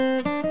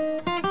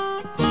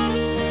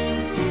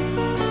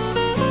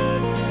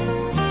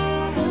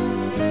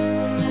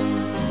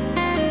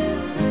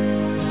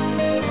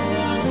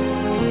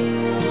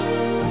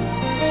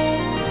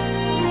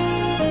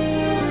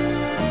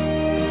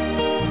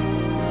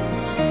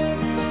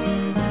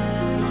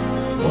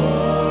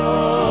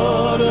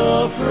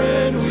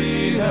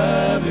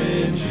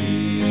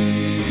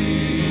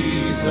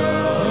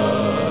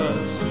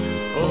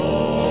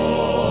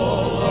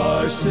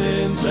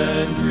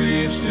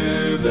griefs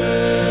to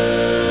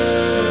bear.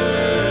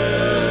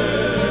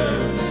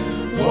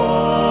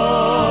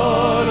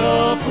 What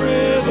a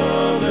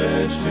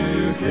privilege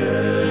to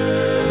carry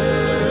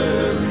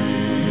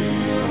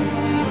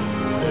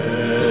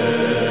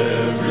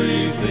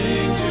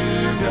everything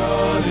to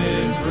God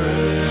in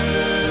prayer.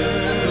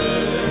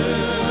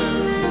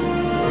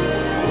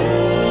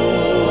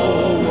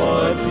 Oh,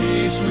 what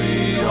peace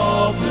we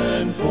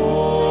often forfeit.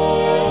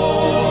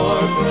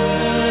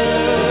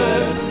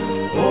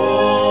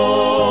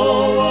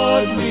 Oh,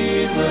 what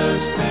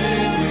needless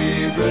pain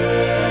we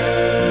bear.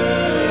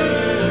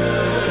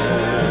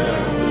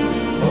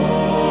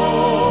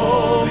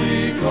 All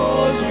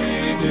because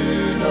we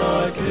do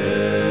not carry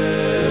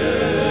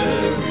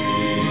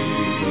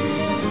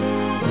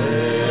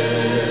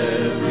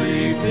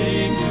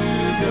everything to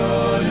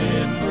God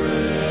in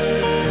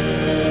prayer.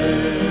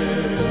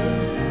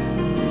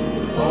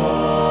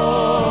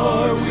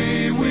 Are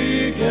we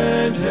weak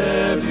and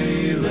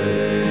heavy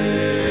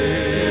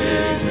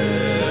laden,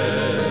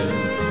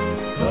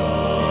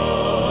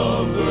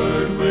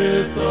 cumbered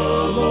with the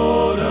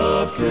load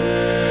of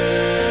care?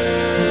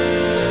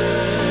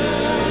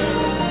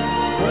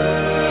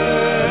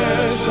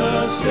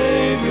 Precious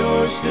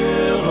Savior,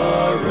 still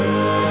our refuge.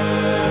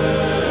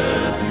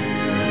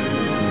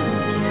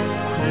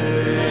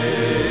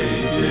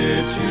 Take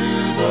it to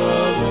the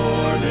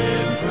Lord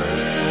in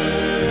prayer.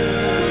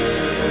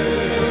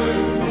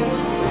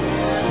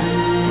 Do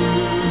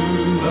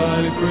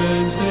thy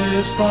friends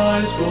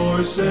despise,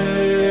 forsake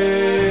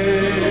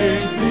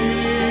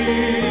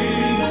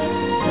thee?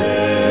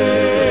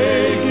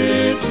 Take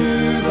it to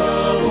the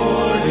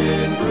Lord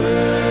in prayer.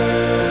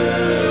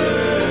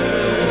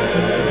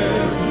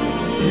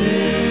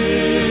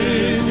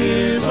 In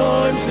his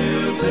arms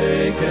he'll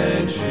take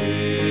and shield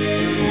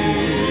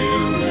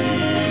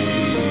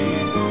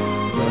thee.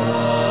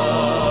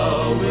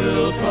 Thou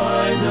wilt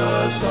find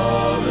a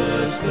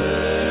solace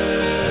there.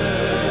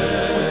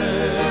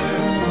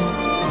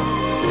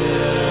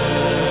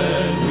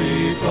 Can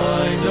we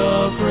find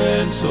a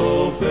friend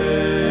so faithful,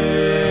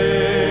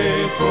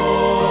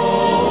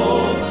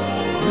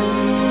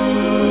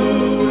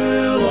 who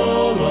will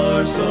all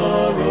our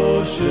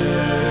sorrow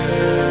share?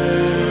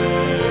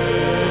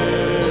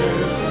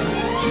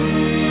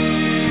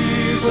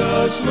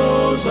 Jesus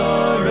knows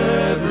our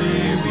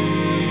every weakness.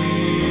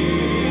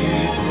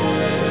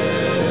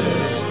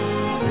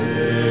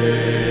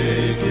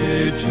 Take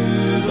it to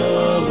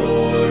the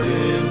Lord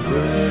in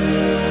prayer.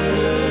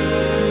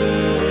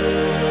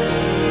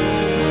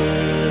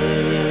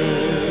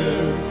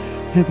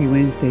 Happy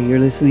Wednesday. You're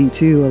listening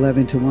to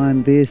 11 to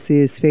 1. This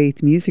is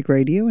Faith Music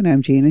Radio, and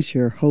I'm Janice,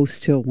 your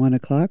host till 1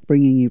 o'clock,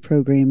 bringing you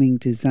programming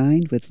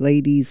designed with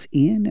ladies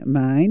in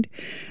mind.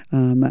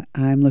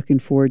 I'm looking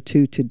forward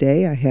to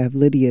today. I have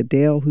Lydia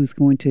Dale, who's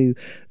going to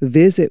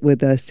visit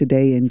with us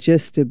today in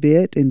just a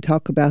bit and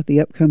talk about the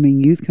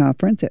upcoming youth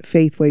conference at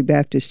Faithway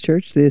Baptist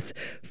Church this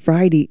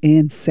Friday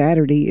and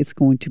Saturday. It's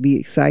going to be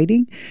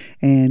exciting,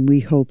 and we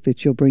hope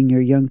that you'll bring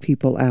your young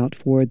people out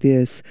for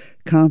this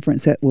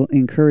conference that will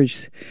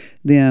encourage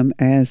them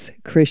as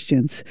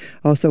Christians.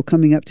 Also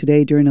coming up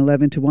today during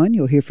 11 to 1,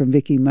 you'll hear from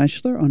Vicki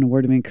Mushler on a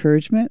word of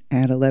encouragement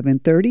at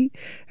 11:30,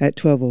 at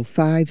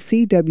 12:05,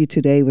 CW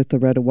Today with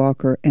Loretta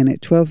Walker, and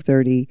at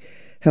 12:30,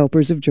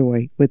 Helpers of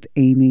Joy with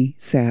Amy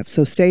Sapp.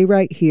 So stay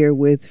right here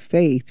with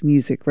Faith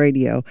Music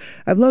Radio.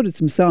 I've loaded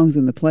some songs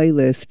in the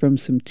playlist from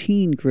some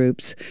teen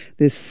groups.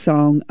 This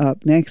song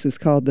up next is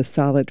called The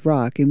Solid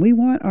Rock, and we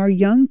want our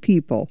young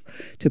people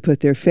to put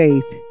their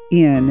faith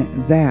in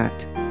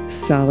that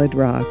solid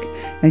rock.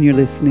 And you're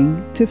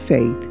listening to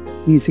Faith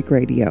Music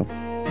Radio.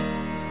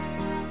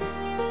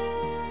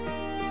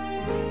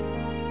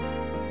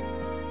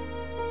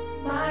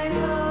 My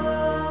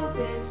hope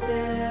is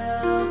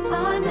built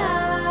on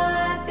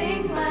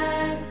nothing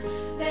less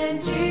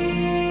than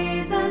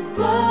Jesus'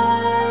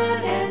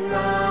 blood and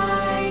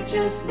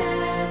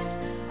righteousness.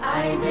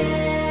 I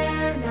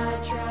dare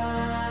not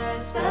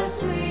trust the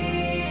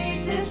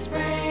sweetest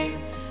frame,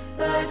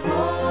 but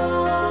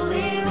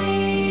wholly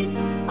lean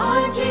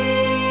on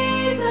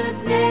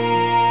Jesus' name.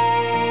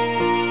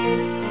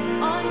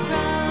 On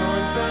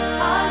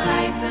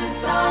Christ the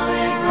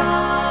solid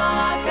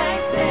rock I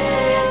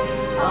stand.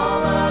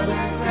 All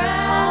other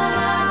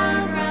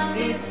ground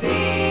is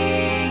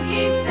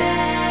sinking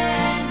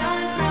sand.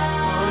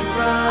 On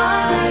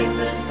Christ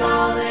the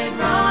solid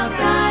rock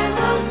I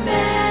will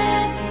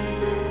stand.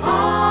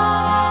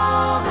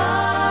 All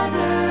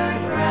other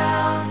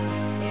ground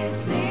is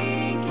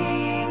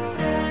sinking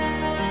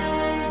sand.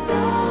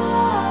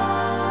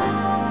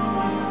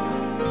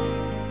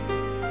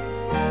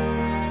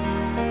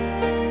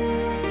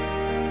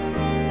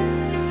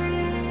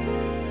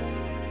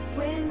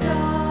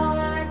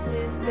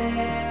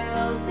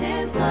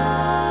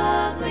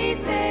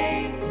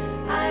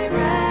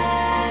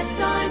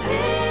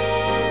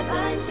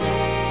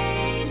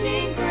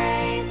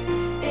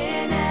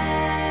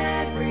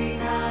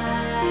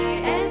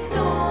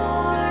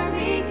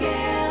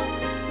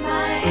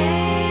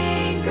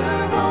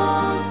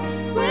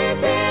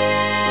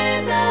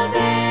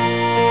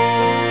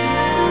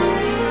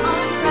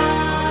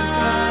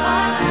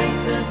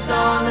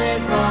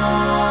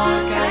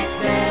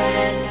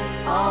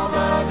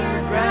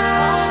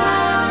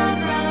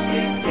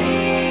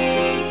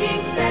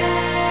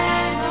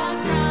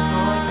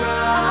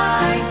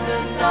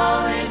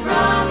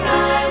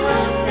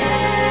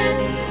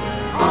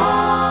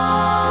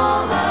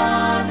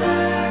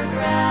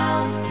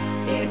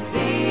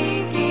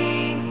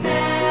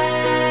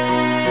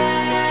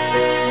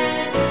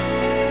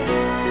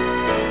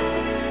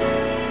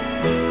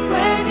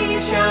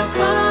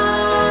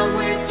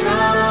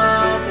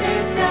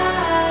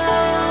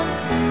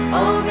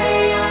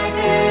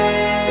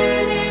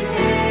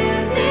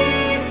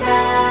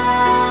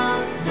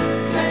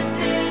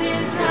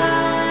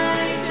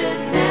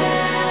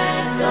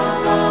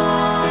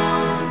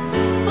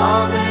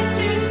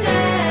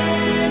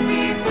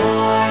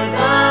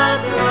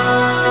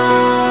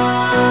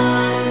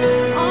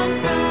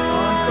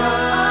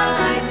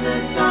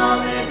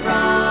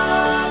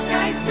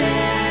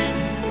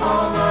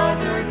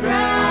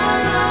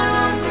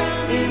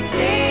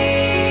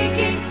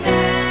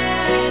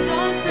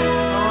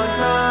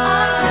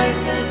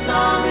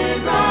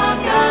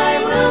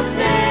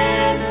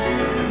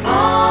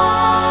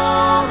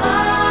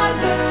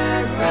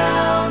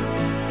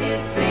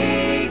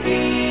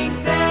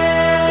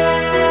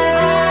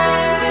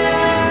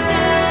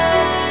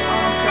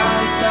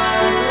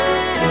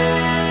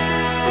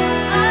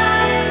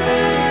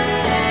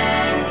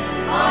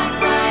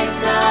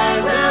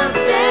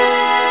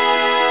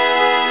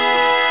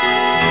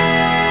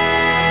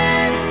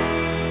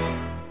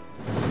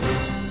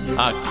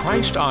 a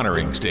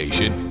Christ-honoring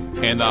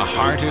station in the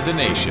heart of the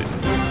nation.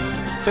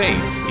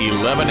 Faith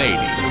 1180.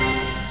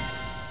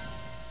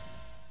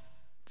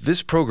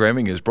 This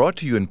programming is brought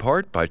to you in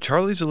part by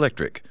Charlie's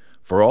Electric.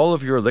 For all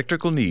of your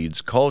electrical needs,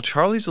 call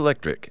Charlie's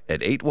Electric at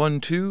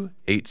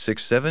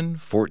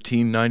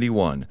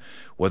 812-867-1491.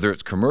 Whether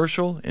it's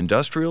commercial,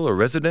 industrial, or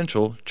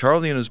residential,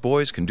 Charlie and his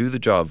boys can do the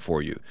job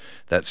for you.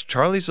 That's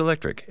Charlie's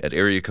Electric at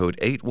area code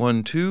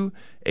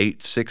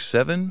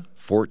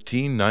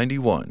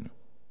 812-867-1491.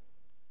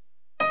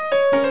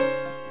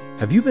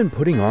 Have you been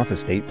putting off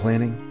estate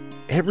planning?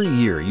 Every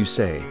year you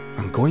say,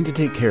 I'm going to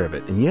take care of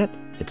it, and yet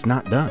it's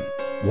not done.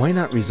 Why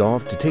not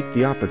resolve to take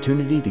the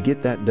opportunity to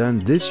get that done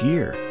this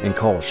year and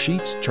call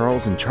Sheets,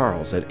 Charles &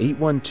 Charles at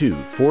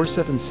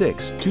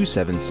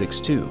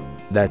 812-476-2762.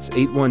 That's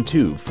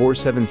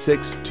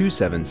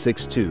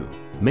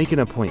 812-476-2762. Make an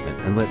appointment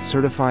and let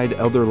certified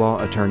elder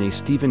law attorney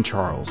Stephen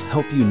Charles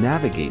help you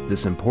navigate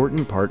this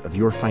important part of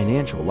your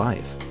financial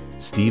life.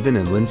 Stephen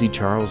and Lindsay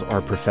Charles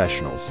are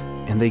professionals,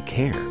 and they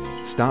care.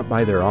 Stop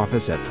by their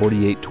office at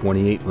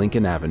 4828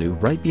 Lincoln Avenue,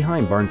 right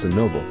behind Barnes &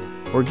 Noble,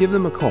 or give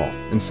them a call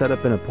and set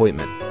up an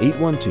appointment,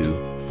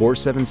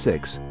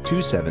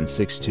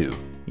 812-476-2762.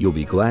 You'll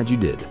be glad you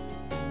did.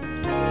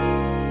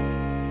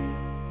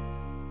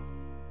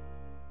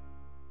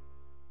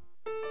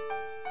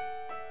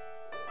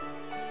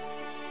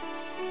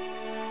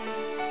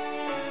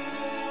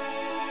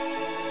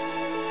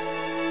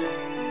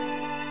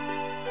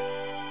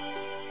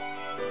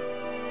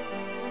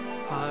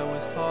 I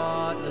was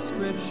taught the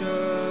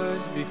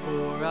scriptures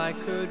before I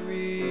could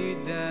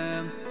read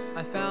them.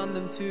 I found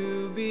them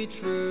to be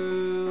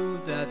true,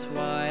 that's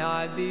why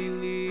I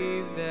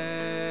believe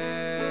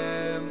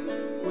them.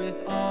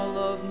 With all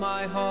of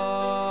my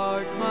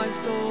heart, my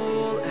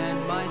soul,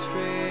 and my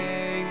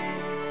strength,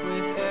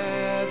 with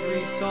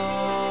every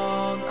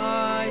song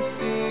I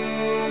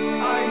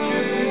sing. I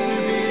choose to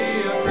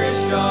be a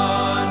Christian.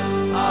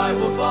 I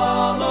will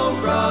follow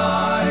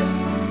Christ,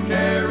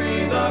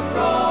 carry the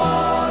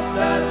cross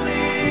that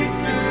leads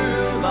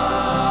to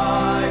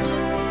life.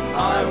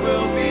 I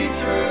will be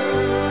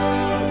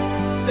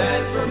true,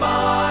 stand for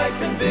my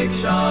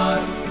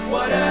convictions,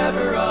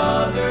 whatever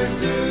others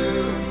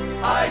do.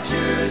 I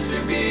choose to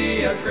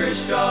be a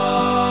Christian.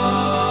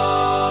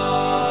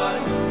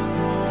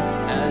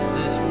 As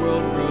this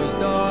world grows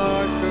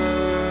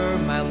darker,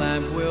 my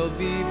lamp will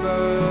be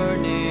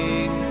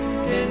burning,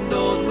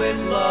 kindled with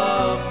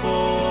love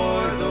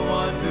for the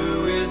one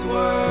who is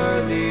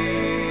worthy.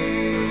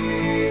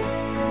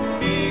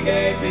 He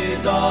gave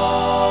his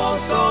all,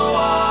 so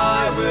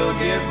I will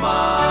give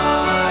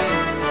mine.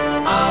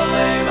 I'll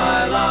lay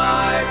my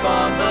life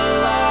on the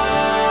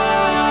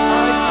line.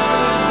 I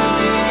choose to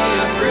be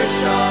a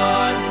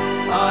Christian.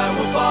 I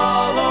will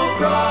follow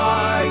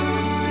Christ,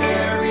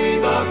 carry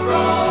the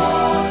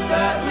cross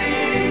that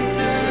leads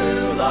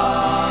to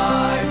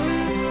life.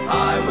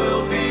 I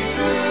will be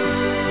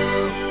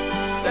true,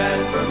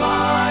 stand for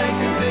my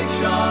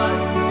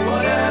convictions,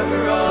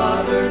 whatever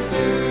others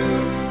do.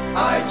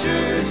 I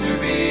choose to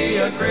be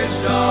a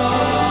Christian.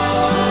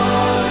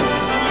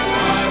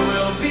 I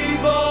will be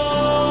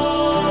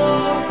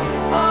bold,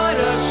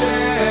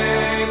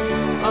 unashamed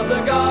of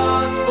the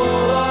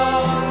gospel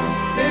of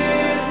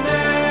his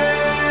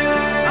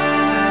name.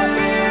 Of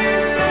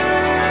his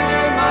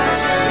name. I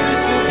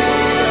choose to be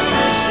a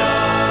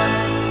Christian.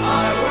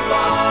 I will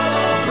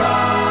follow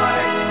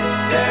Christ,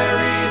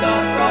 carry the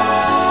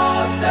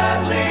cross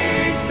that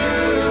leads to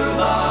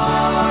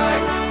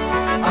life.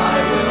 I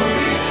will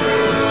be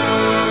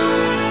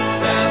true,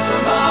 stand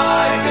for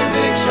my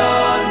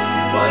convictions,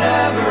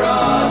 whatever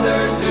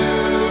others do.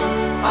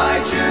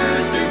 I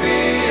choose to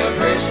be a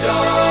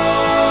Christian.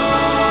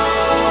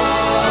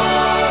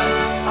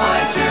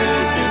 I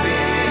choose to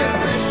be a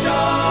Christian.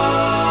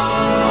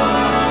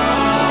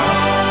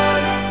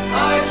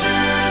 I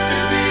choose to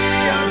be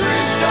a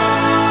Christian.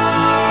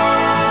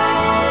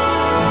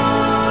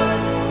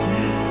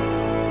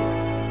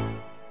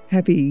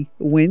 Happy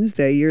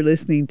Wednesday. You're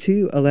listening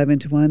to 11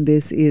 to 1.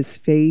 This is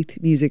Faith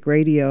Music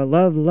Radio.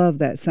 Love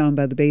that song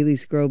by the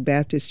Bailey's Grove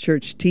Baptist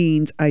Church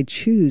Teens, I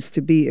Choose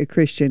to Be a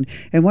Christian.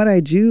 And what I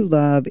do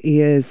love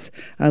is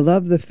I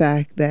love the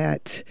fact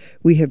that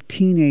we have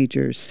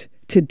teenagers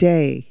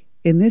today,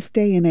 in this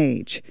day and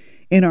age,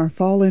 in our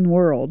fallen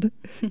world,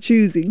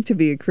 choosing to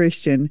be a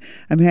Christian.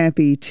 I'm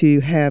happy to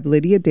have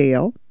Lydia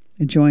Dale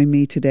join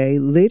me today.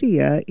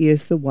 Lydia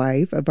is the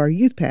wife of our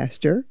youth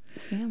pastor,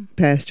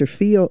 Pastor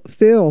Phil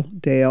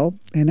Dale,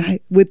 and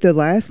with the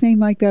last name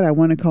like that, I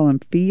want to call him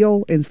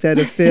Phil instead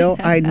of Phil.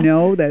 I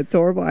know that's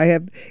horrible.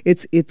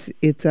 It's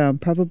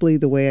probably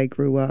the way I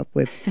grew up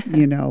with,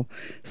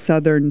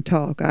 Southern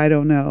talk. I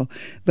don't know,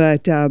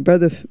 but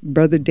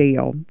brother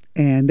Dale,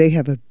 and they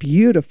have a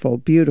beautiful,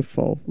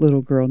 beautiful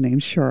little girl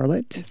named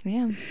Charlotte. Yes,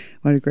 ma'am.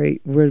 What a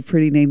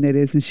pretty name that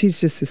is, and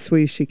she's just as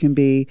sweet as she can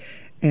be.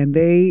 And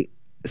they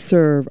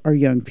serve our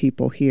young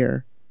people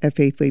here at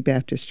Faithfully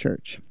Baptist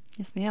Church.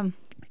 Yes, ma'am.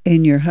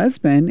 And your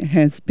husband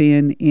has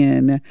been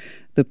in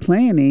the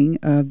planning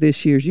of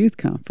this year's youth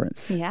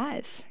conference.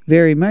 Yes.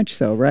 Very much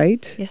so,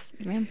 right? Yes,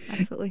 ma'am.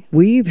 Absolutely.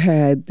 We've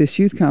had this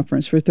youth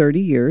conference for 30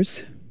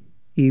 years,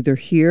 either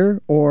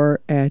here or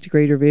at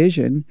Greater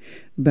Vision,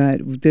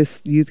 but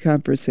this youth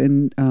conference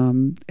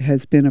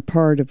has been a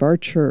part of our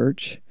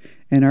church,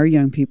 and our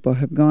young people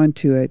have gone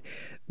to it.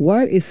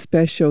 What is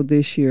special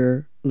this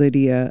year,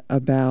 Lydia,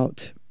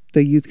 about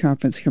the youth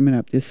conference coming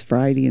up this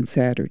Friday and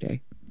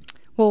Saturday?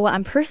 Well, what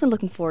I'm personally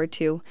looking forward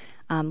to,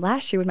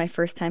 last year was my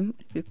first time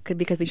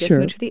because we just Sure.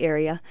 moved to the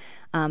area.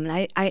 And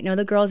I didn't know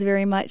the girls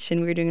very much, and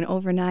we were doing an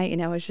overnight,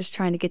 and I was just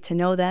trying to get to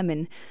know them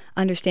and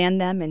understand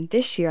them. And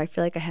this year, I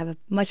feel like I have a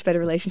much better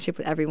relationship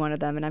with every one of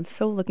them, and I'm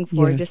so looking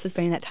forward just to Yes.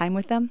 spending that time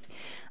with them.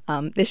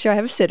 This year, I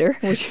have a sitter,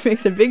 which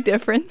makes a big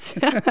difference.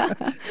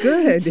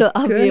 Good. So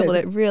I'll be able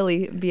good. to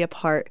really be a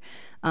part.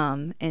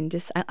 And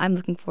just I'm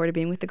looking forward to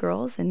being with the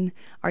girls and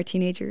our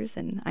teenagers.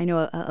 And I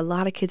know a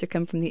lot of kids are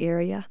coming from the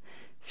area.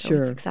 So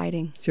Sure. it's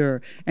exciting.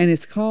 Sure. And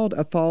it's called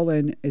a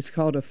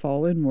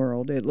fallen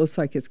world. It looks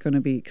like it's going to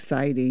be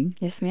exciting.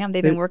 Yes, ma'am.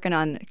 They've There- been working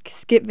on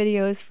skit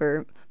videos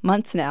for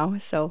months now.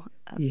 So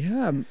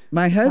Yeah,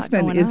 my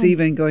husband going is on.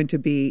 even going to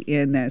be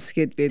in that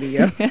skit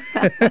video.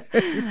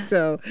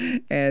 So,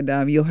 and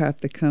you'll have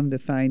to come to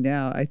find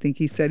out. I think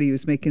he said he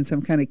was making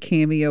some kind of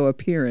cameo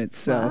appearance.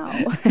 So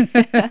wow.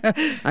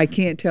 I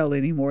can't tell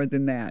any more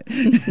than that.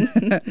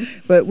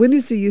 But when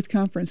does the youth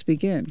conference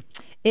begin?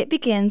 It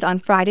begins on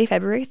Friday,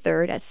 February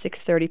 3rd at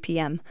 6:30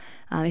 p.m.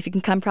 If you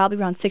can come probably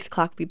around 6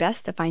 o'clock would be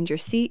best to find your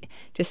seat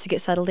just to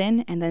get settled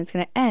in. And then it's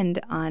going to end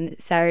on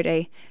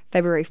Saturday,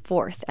 February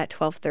 4th at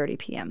 12:30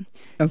 p.m.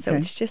 So Okay.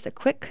 it's just a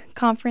quick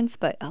conference,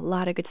 but a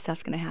lot of good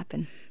stuff going to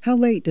happen. How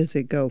late does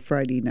it go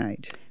Friday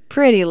night?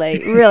 Pretty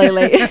late, really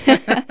late.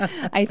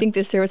 I think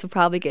the service will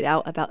probably get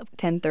out about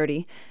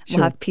 10:30. Sure.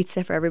 We'll have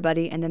pizza for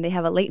everybody, and then they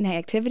have a late night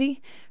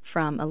activity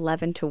from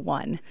 11 to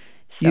 1.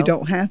 So You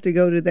don't have to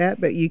go to that,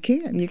 but you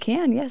can. You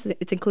can, yes.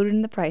 It's included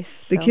in the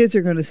price. The so- kids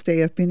are going to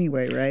stay up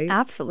anyway, right?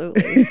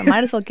 Absolutely. So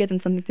might as well give them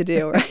something to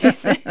do,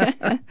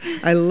 right?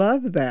 I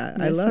love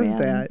that. I Yes, love ma'am.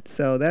 that.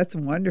 So that's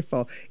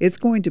wonderful. It's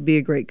going to be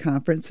a great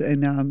conference.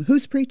 And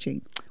who's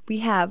preaching? We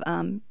have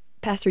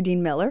Pastor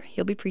Dean Miller.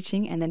 He'll be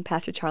preaching, and then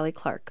Pastor Charlie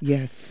Clark.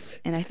 Yes.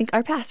 And I think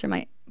our pastor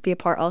might be a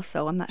part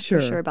also. I'm not Sure.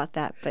 so sure about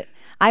that. But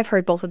I've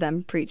heard both of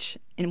them preach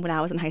when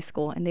I was in high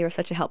school, and they were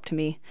such a help to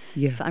me.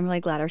 Yeah. So I'm really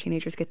glad our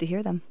teenagers get to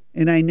hear them.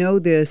 And I know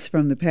this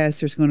from the past.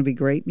 There's going to be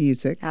great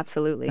music.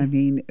 Absolutely. I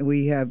mean,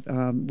 we have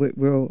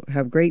we'll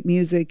have great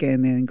music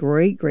and then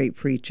great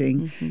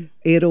preaching. Mm-hmm.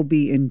 It'll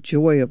be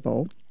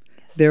enjoyable.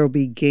 There will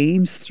be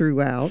games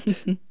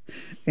throughout.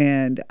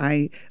 And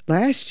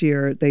last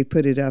year they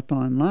put it up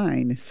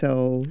online,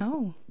 so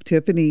Oh,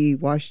 Tiffany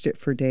watched it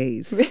for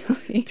days.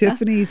 really?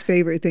 Tiffany's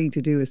favorite thing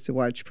to do is to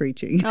watch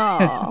preaching.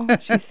 Oh,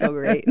 she's so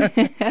great.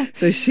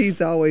 So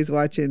she's always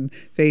watching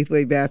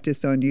Faithway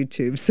Baptist on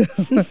YouTube. So,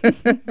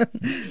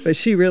 but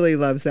she really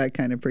loves that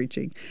kind of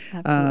preaching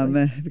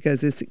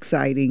because it's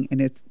exciting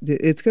and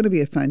it's going to be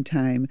a fun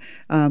time.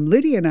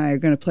 Lydia and I are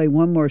going to play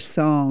one more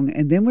song,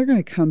 and then we're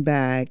going to come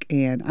back.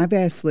 And I've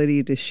asked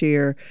Lydia to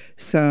share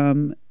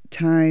some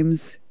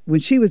times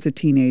when she was a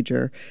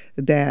teenager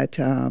that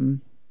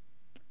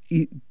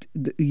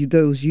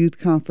those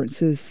youth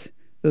conferences,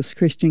 those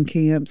Christian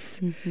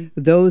camps,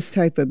 those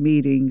type of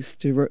meetings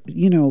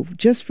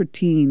just for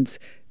teens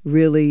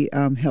really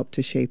helped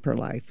to shape her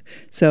life.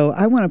 So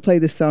I want to play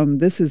this song.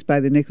 This is by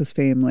the Nichols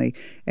Family,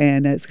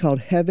 and it's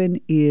called Heaven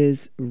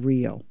is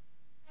Real.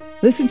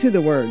 Listen to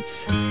the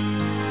words.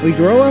 We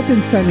grow up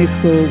in Sunday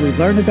school. We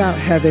learn about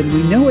heaven.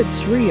 We know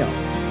it's real.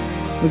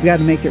 We've got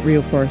to make it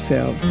real for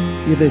ourselves.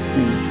 You're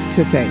listening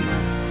to Faith.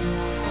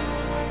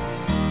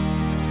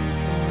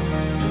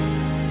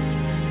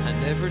 I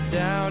never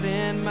doubt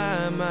in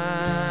my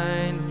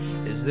mind,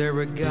 is there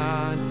a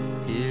God?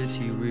 Is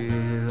he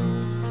real?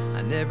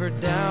 I never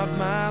doubt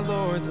my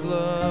Lord's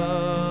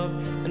love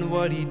and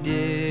what he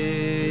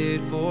did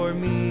for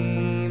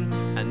me.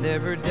 I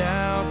never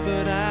doubt,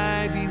 but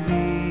I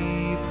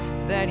believe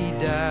that he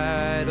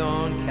died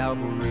on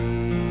Calvary.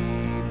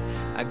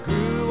 I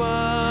grew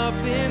up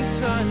in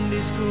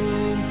Sunday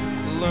school,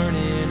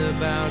 learning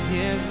about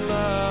his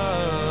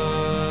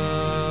love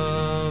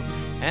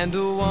and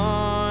the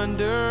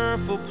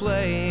wonderful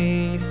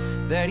place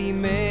that he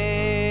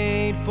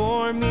made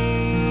for me.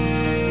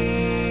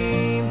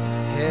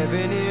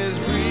 Heaven is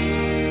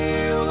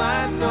real,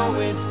 I know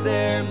it's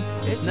there.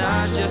 It's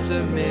not just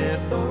a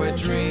myth or a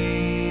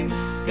dream.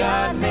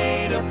 God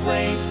made a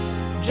place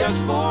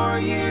just for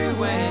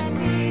you and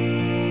me.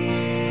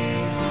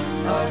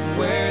 Up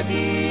where the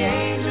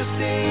angels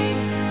sing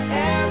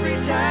every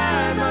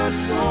time a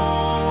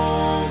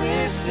soul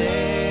is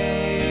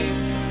saved.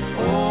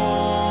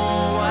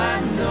 Oh,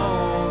 I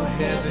know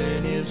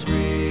heaven is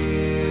real.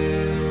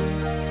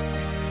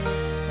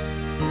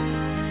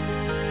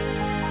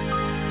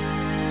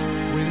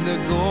 When the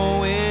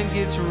going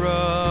gets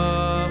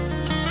rough,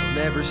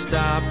 never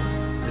stop,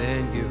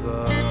 then give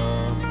up.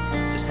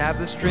 Just have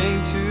the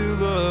strength to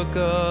look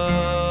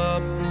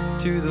up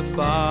to the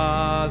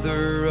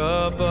Father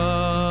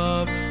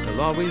above. He'll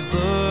He'll always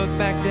look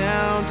back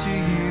down to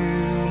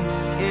you.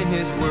 In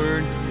His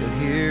Word, you'll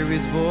hear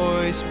His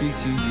voice speak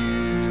to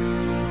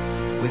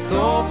you. With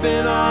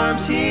open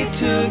arms He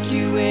took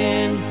you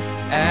in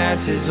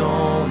as His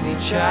only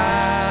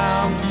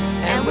child.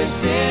 And with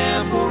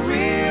simple,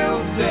 real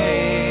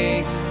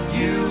faith,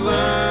 you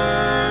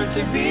learn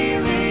to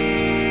believe.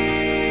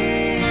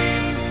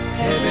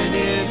 Heaven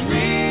is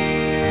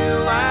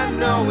real, I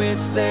know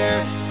it's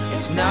there.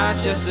 It's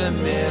not just a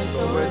myth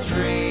or a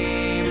dream.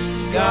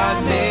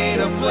 God made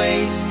a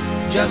place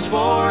just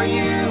for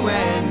you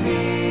and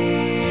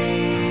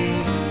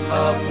me.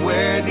 Up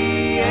where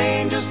the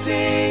angels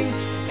sing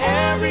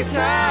every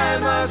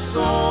time a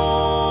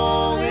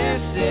soul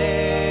is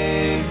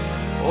saved.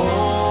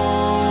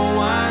 Oh,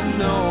 I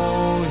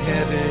know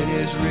heaven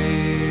is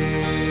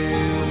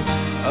real.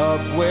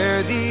 Up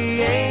where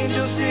the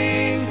angels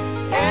sing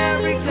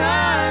every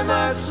time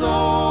a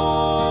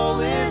soul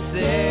is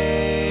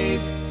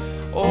saved.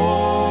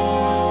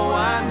 Oh,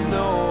 I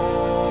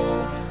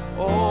know.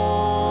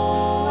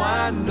 Oh,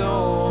 I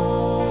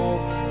know.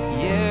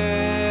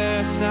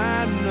 Yes,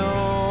 I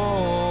know.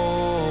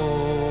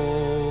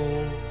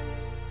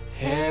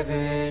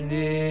 Heaven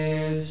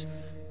is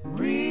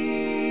real.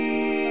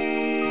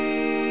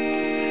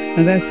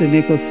 Now that's the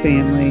Nichols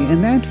family,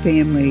 and that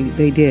family,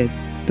 they did.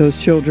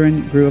 Those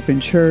children grew up in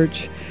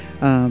church.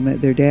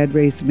 Their dad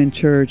raised them in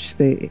church.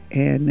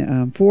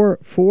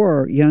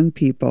 Four young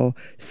people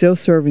still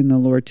serving the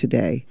Lord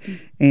today,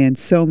 in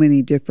so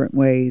many different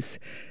ways.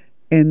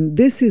 And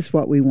this is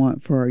what we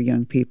want for our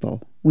young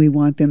people. We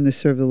want them to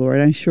serve the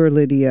Lord. I'm sure,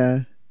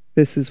 Lydia,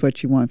 this is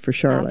what you want for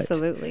Charlotte.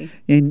 Absolutely.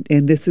 And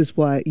this is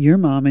what your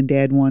mom and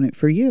dad wanted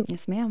for you.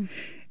 Yes, ma'am.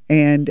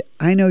 And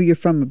I know you're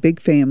from a big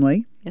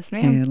family. Yes,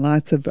 ma'am. And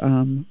lots of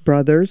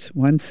brothers,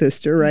 one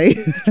sister, right?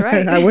 That's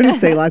right. I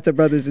wouldn't say lots of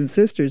brothers and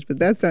sisters, but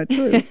that's not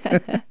true.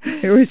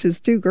 There was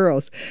just two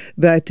girls.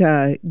 But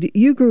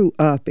you grew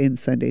up in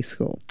Sunday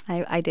school.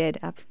 I did.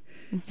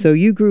 So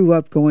you grew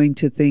up going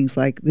to things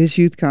like this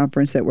youth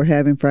conference that we're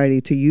having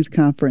Friday, to youth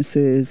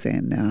conferences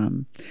and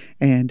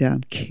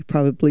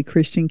probably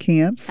Christian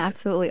camps.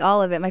 Absolutely,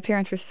 all of it. My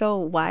parents were so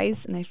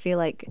wise, and I feel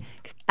like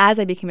as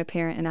I became a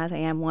parent and as I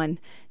am one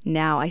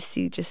now, I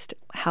see just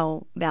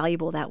how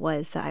valuable that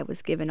was, that I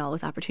was given all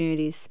those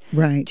opportunities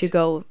to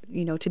go,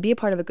 to be a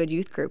part of a good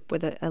youth group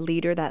with a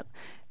leader that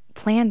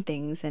planned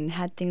things and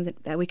had things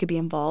that we could be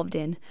involved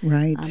in.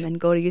 Right. And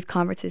go to youth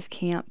conferences,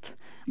 camp.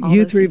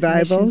 Youth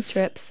revivals,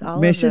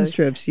 missions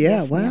trips.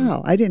 Yeah, yes, wow.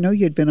 Ma'am. I didn't know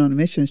you'd been on a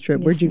missions trip.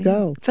 Yes, Where'd you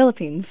go?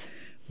 Philippines.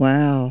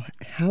 Wow.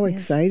 How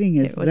exciting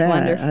is it was that?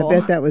 Wonderful. I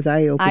bet that was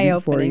eye-opening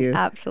for you.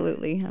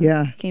 Absolutely.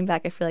 Yeah. Came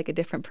back, I feel like a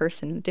different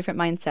person, a different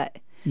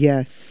mindset.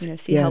 Yes.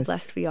 See how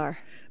blessed we are.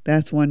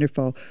 That's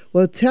wonderful.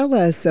 Well, tell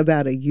us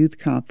about a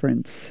youth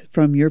conference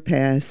from your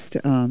past.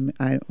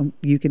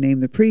 You can name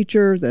the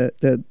preacher,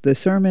 the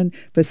sermon,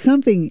 but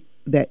something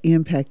that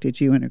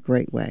impacted you in a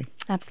great way.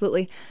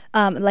 Absolutely.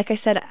 Like I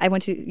said, I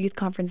went to youth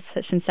conference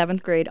since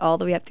 7th grade all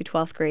the way up through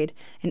 12th grade,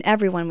 and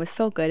everyone was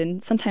so good.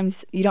 And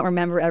sometimes you don't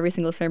remember every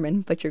single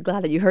sermon, but you're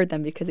glad that you heard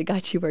them because it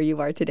got you where you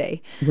are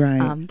today.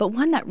 Right. But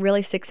one that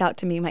really sticks out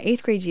to me, my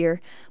 8th grade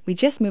year, we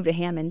just moved to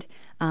Hammond,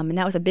 and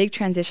that was a big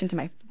transition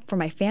for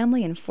my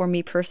family and for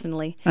me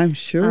personally. I'm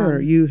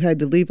sure you had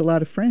to leave a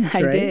lot of friends,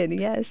 right? I did,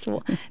 yes.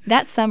 Well,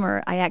 that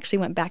summer, I actually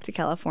went back to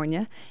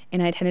California,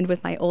 and I attended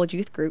with my old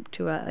youth group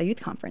to a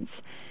youth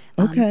conference.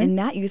 Okay. In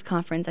that youth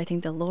conference, I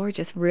think the Lord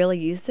just really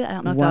used it. I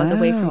don't know if I was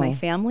away from my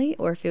family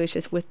or if it was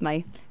just with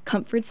my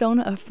comfort zone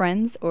of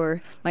friends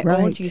or my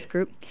old youth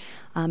group.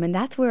 And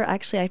that's where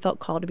actually I felt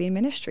called to be in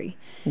ministry.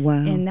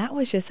 Wow. And that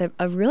was just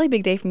a really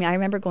big day for me. I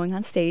remember going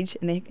on stage,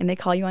 and they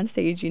call you on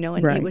stage, and it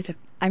was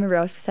I remember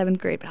I was 7th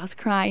grade, but I was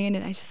crying,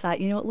 and I just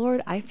thought, what,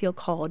 Lord, I feel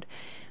called.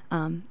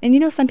 And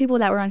some people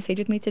that were on stage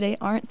with me today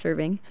aren't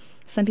serving.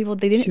 Some people,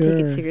 they didn't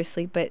take it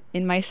seriously, but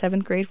in my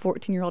 7th grade,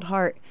 14-year-old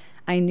heart,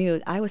 I knew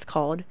that I was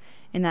called,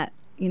 and that,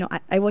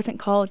 I wasn't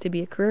called to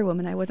be a career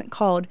woman. I wasn't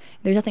called.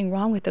 There's nothing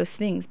wrong with those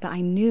things, but I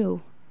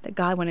knew that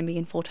God wanted me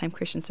in full-time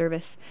Christian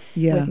service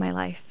with my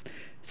life.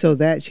 So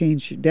that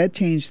changed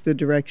the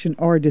direction,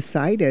 or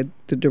decided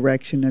the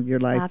direction of your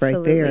life.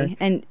 Absolutely. Right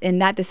there.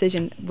 And that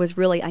decision was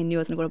really, I knew I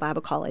was going to go to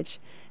Bible college.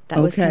 That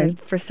was kind of,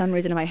 for some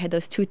reason in my head,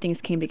 those two things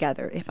came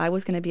together. If I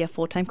was going to be a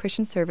full-time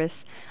Christian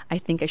service, I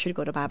think I should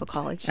go to Bible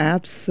college.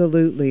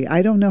 Absolutely.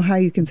 I don't know how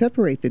you can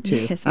separate the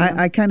two. Yes,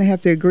 I kind of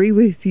have to agree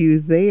with you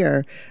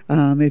there.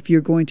 If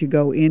you're going to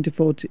go into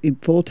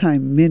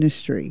full-time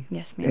ministry.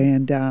 Yes,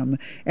 ma'am.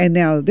 And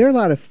now there are a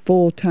lot of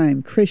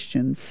full-time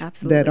Christians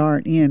that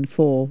aren't in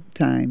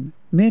full-time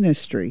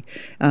ministry.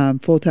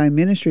 Full-time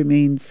ministry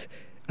means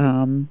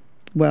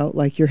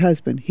like your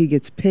husband, he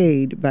gets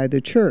paid by the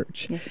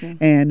church. Yes,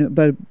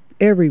 ma'am.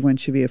 everyone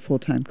should be a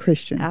full-time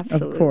Christian,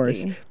 Absolutely. of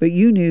course. But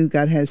you knew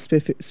God has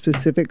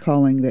specific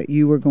calling that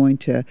you were going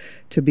to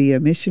be a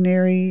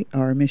missionary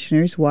or a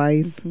missionary's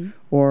wife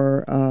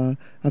or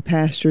a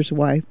pastor's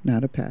wife.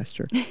 Not a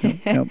pastor.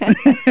 No.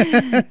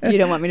 You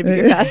don't want me to be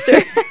your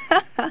pastor.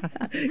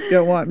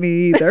 Don't want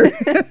me either.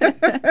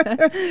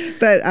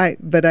 But I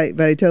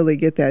totally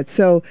get that.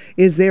 So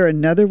is there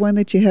another one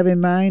that you have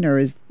in mind, or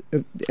is,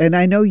 and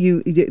I know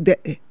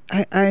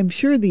I'm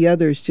sure the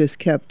others just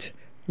kept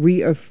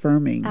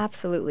reaffirming.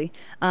 Absolutely.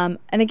 And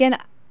again,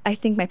 I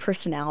think my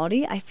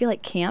personality, I feel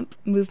like camp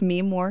moved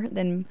me more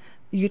than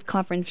youth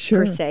conference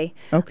per se.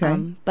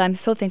 Okay. But I'm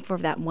so thankful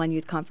for that one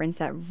youth conference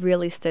that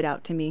really stood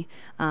out to me.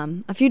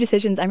 A few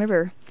decisions, I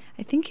remember,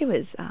 I think it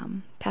was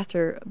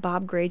Pastor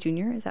Bob Gray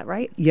Jr., is that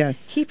right?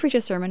 Yes. He preached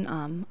a sermon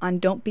on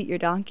Don't Beat Your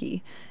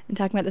Donkey, and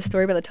talking about the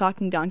story about the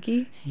talking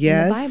donkey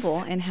Yes. in the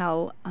Bible, and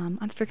how,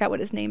 I forgot what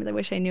his name is, I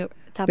wish I knew it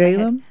at the top of my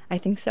Balaam? head. I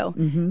think so.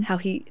 How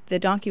the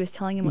donkey was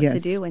telling him what to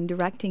do and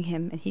directing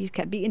him, and he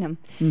kept beating him.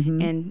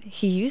 And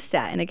he used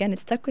that, and again, it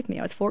stuck with me.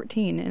 I was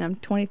 14, and I'm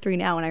 23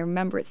 now, and I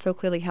remember it so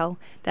clearly how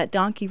that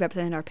donkey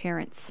represented our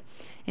parents.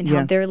 And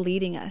how they're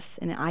leading us,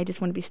 and I just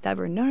want to be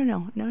stubborn.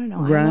 No. Right. I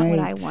want what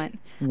I want.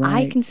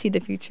 Right. I can see the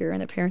future,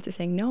 and the parents are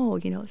saying, no,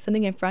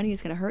 something in front of you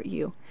is going to hurt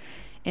you,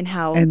 and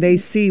how they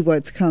see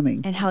what's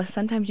coming, and how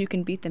sometimes you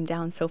can beat them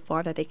down so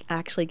far that they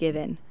actually give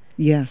in.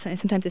 Yeah. So,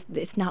 sometimes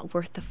it's not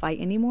worth the fight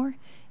anymore,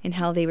 and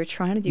how they were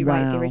trying to do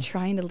right, they were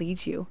trying to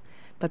lead you,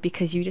 but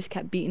because you just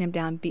kept beating them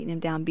down,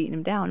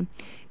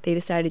 they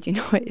decided, you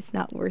know what, it's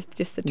not worth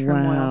just the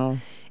turmoil. Wow.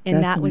 And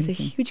That's that was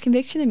amazing. a huge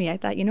conviction to me. I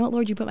thought, you know what,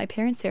 Lord, you put my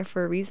parents there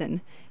for a reason.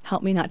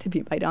 Help me not to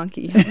beat my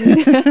donkey.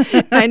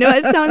 I know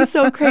it sounds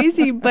so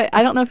crazy, but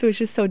I don't know if it was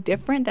just so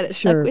different that it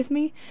stuck with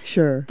me.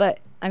 Sure. But,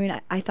 I mean,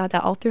 I thought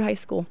that all through high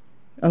school.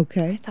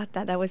 Okay. I thought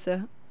that was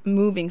a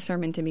moving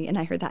sermon to me, and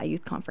I heard that at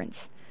youth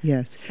conference.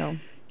 Yes. So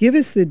give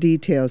us the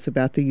details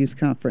about the youth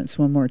conference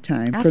one more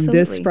time. Absolutely. From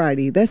this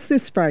Friday. That's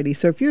this Friday.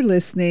 So if you're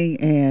listening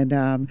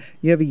and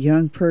you have a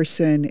young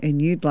person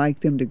and you'd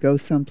like them to go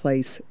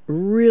someplace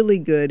really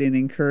good and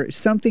encourage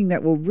something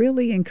that will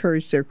really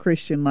encourage their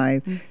Christian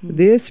life,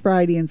 this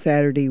Friday and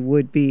Saturday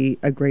would be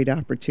a great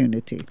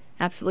opportunity.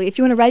 Absolutely. If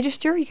you want to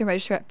register, you can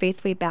register at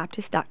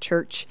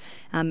faithwaybaptist.church.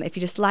 If you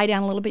just lie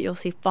down a little bit, you'll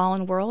see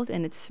Fallen World,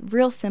 and it's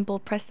real simple.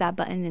 Press that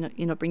button, and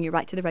it'll bring you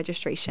right to the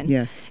registration.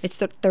 Yes. It's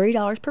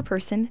 $30 per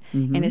person,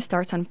 and it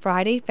starts on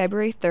Friday,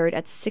 February 3rd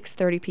at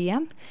 6:30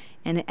 p.m.,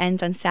 and it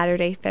ends on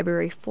Saturday,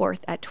 February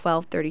 4th at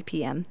 12:30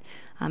 p.m.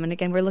 And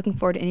again, we're looking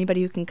forward to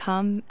anybody who can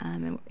come.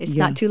 It's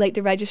not too late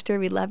to register.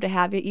 We'd love to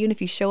have you. Even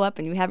if you show up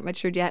and you haven't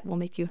registered yet, we'll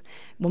make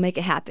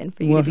it happen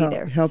for you to be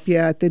there. Help you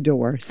at the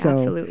door. So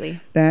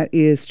Absolutely. That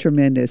is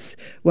tremendous.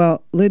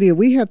 Well, Lydia,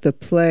 we have to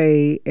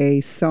play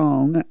a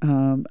song.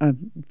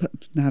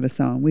 Not a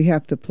song. We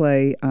have to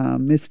play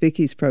Miss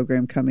Vicky's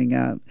program coming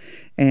up.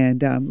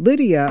 And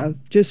Lydia,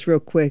 just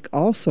real quick,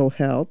 also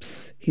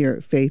helps here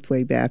at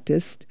Faithway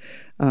Baptist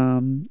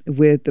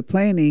with the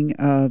planning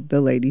of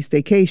the ladies'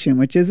 vacation,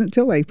 which isn't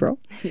till April.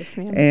 Yes,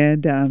 ma'am.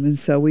 And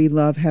so we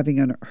love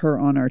having her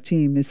on our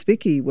team. Miss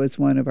Vicky was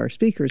one of our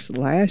speakers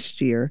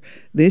last year.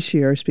 This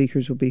year, our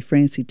speakers will be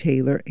Francie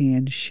Taylor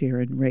and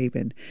Sharon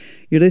Rabin.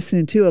 You're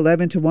listening to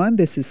 11 to 1.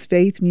 This is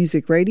Faith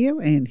Music Radio,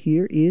 and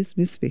here is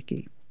Miss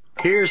Vicky.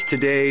 Here's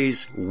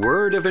today's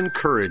word of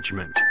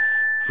encouragement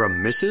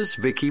from Mrs.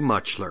 Vicky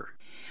Muchler.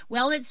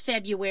 Well, it's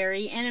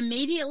February, and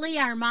immediately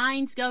our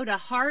minds go to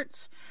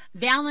hearts,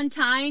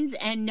 valentines,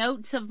 and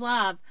notes of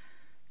love.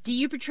 Do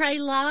you portray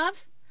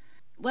love?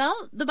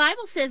 Well, the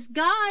Bible says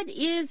God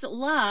is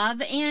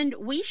love, and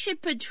we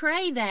should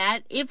portray that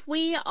if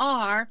we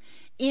are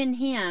in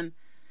Him.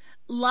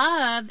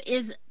 Love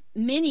is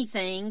many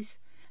things,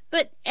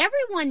 but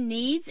everyone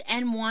needs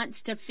and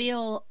wants to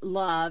feel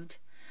loved.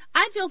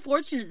 I feel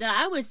fortunate that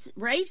I was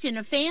raised in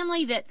a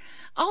family that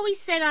always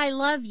said, I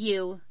love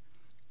you.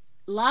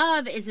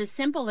 Love is as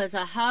simple as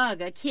a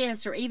hug, a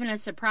kiss, or even a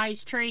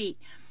surprise treat.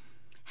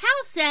 How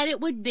sad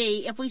it would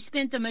be if we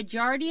spent the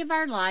majority of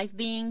our life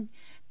being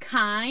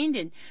kind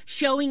and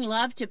showing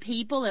love to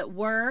people at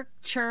work,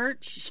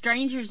 church,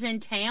 strangers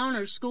in town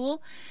or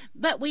school,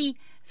 but we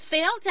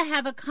fail to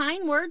have a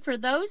kind word for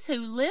those who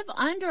live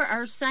under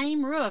our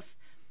same roof.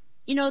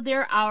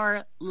 They're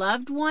our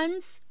loved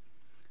ones.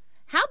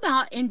 How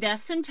about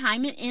invest some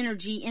time and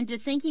energy into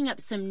thinking up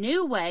some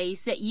new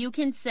ways that you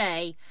can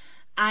say,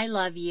 I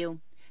love you,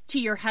 to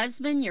your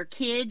husband, your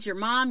kids, your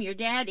mom, your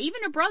dad,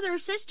 even a brother or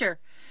sister.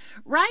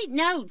 Write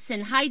notes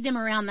and hide them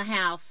around the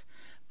house.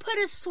 Put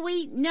a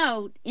sweet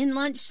note in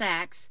lunch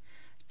sacks.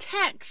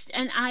 Text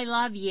an I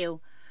love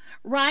you.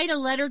 Write a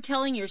letter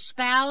telling your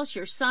spouse,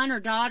 your son or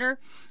daughter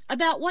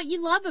about what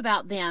you love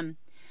about them.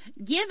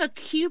 Give a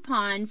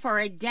coupon for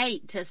a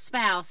date to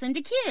spouse and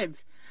to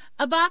kids.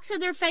 A box of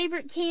their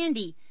favorite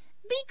candy.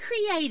 Be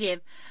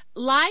creative.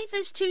 Life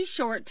is too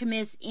short to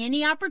miss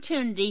any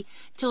opportunity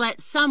to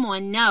let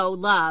someone know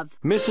love.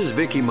 Mrs.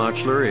 Vicky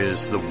Muchler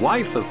is the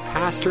wife of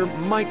Pastor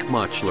Mike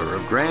Muchler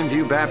of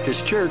Grandview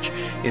Baptist Church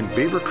in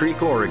Beaver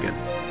Creek, Oregon,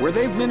 where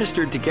they've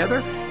ministered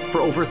together for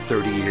over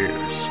 30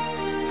 years.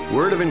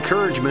 Word of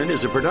Encouragement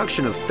is a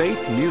production of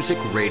Faith Music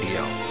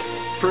Radio.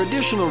 For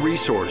additional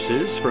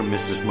resources from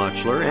Mrs.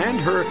 Muchler and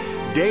her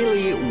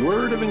daily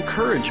Word of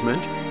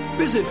Encouragement,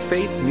 visit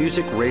Faith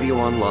Music Radio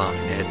online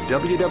at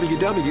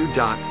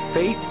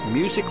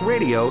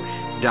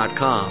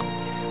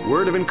www.faithmusicradio.com.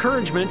 Word of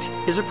Encouragement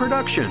is a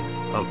production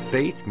of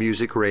Faith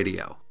Music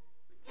Radio.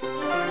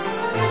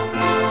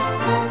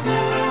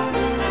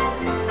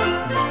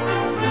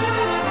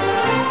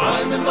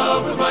 I'm in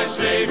love with my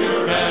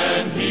Savior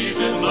and He's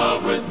in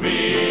love with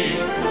me.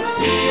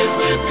 He is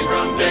with me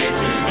from day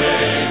to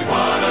day.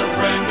 What a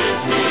friend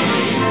is He.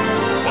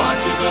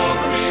 Watches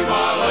over me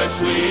while I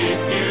sleep,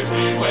 hears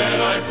me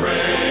when I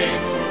pray.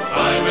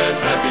 I'm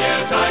as happy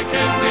as I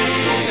can be,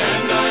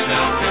 and I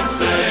now can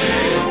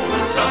say,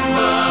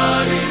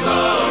 somebody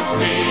loves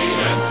me,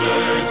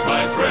 answers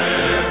my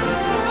prayer.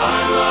 I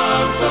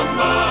love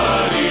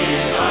somebody,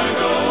 I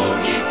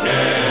know He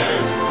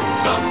cares.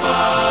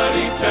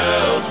 Somebody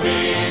tells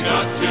me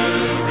not to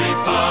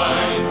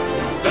repine.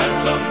 That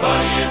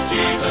somebody is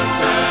Jesus,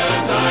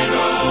 and I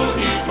know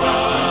He's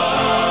mine.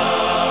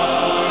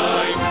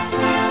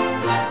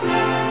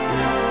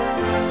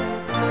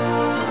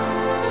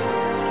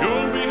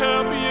 You'll be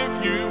happy if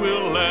you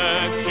will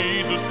let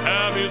Jesus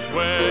have His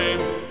way.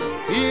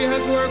 He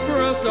has work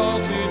for us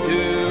all to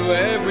do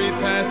every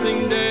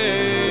passing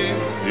day.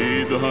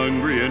 Feed the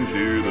hungry and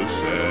cheer the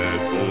sad,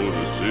 for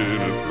the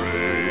sinner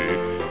pray.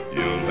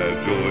 You'll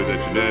have joy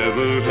that you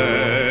never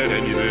had,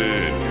 and you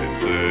then can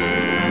say,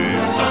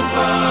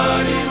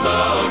 somebody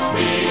loves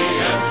me,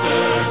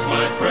 answers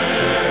my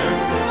prayer.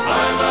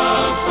 I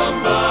love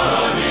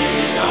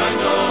somebody, I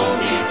know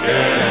He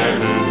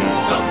cares.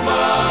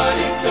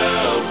 Somebody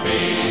tells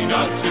me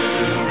not to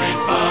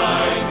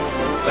repine.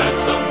 That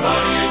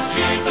somebody is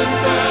Jesus,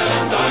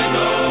 and I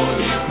know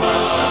He's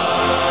mine.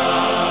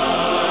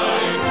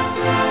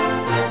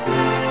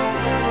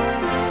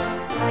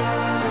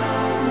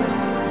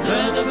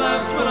 Then at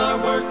last when our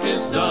work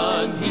is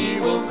done, He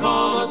will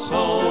call us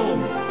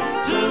home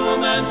to a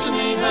mansion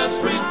He has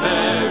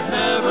prepared,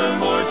 never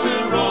more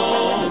to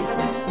roam.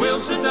 We'll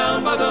sit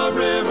down by the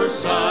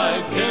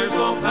riverside, cares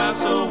all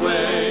pass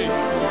away,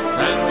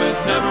 and with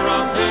never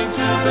a pain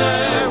to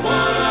bear,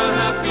 what a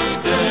happy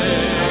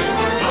day.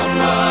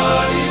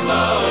 Somebody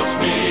loves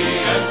me,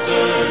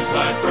 answers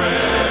my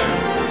prayer.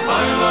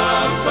 I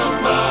love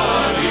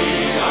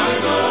somebody, I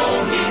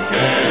know He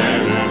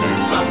cares.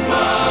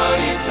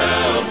 Somebody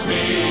tells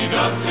me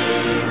not to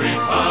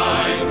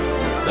repine.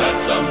 That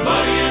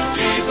somebody is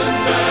Jesus,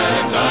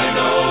 and I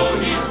know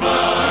He's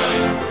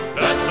mine.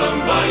 That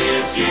somebody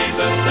is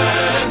Jesus,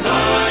 and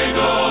I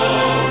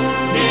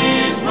know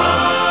He's mine.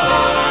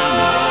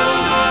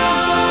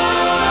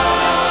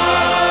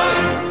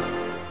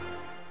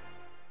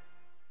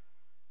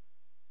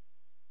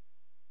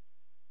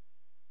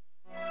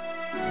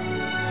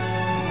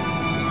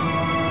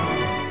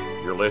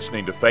 You're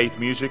listening to Faith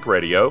Music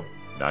Radio,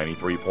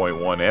 93.1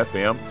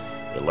 FM,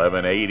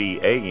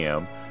 1180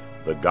 AM.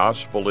 The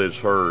gospel is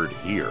heard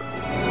here.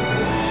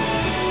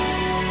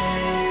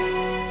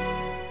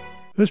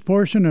 This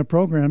portion of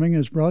programming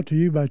is brought to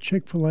you by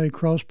Chick-fil-A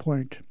Cross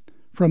Point.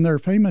 From their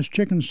famous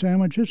chicken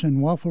sandwiches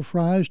and waffle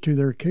fries to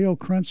their kale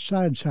crunch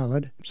side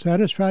salad,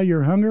 satisfy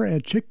your hunger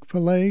at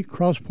Chick-fil-A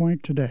Cross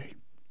Point today.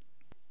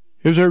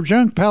 Is there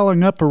junk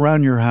piling up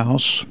around your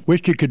house?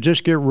 Wish you could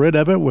just get rid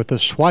of it with a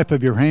swipe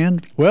of your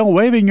hand? Well,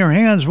 waving your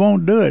hands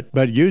won't do it,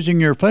 but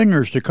using your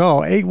fingers to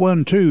call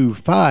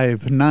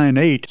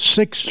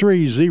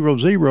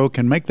 812-598-6300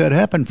 can make that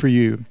happen for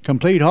you.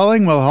 Complete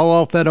Hauling will haul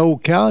off that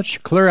old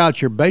couch, clear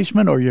out your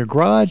basement or your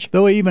garage.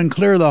 They'll even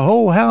clear the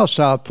whole house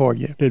out for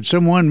you. Did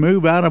someone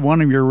move out of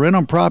one of your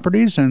rental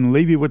properties and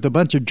leave you with a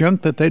bunch of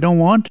junk that they don't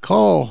want?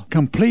 Call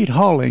Complete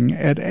Hauling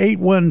at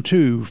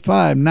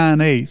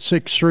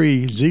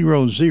 812-598-6300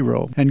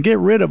 and get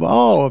rid of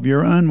all of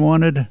your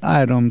unwanted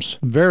items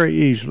very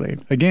easily.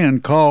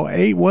 Again, call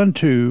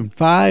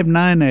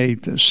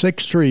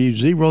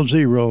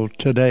 812-598-6300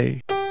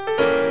 today.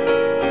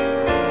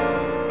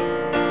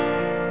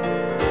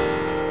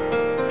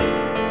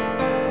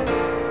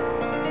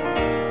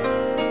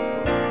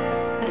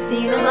 I've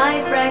seen a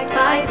life wrecked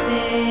by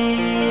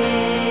sin,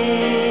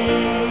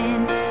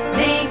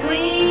 made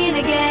clean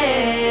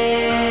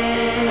again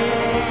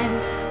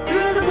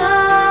through the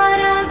blood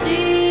of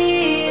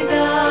Jesus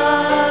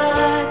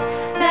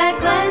that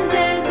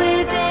cleanses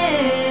within.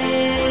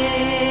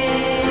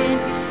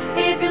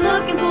 If you're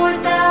looking for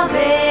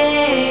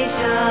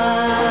salvation,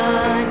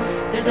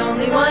 there's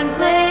only one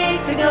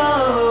place to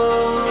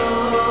go.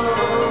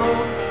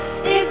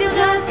 If you'll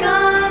just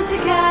come to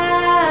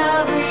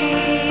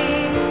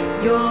Calvary,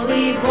 you'll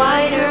leave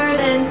whiter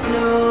than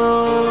snow.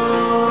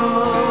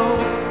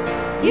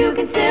 You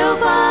can still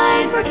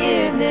find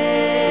forgiveness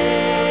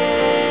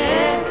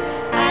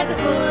at the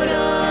foot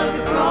of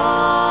the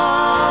cross.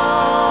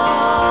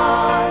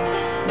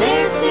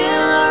 There's still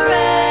a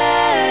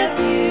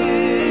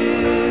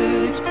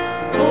refuge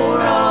for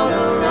all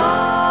the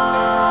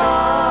lost.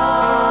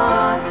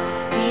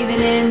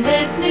 Even in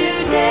this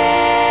new day,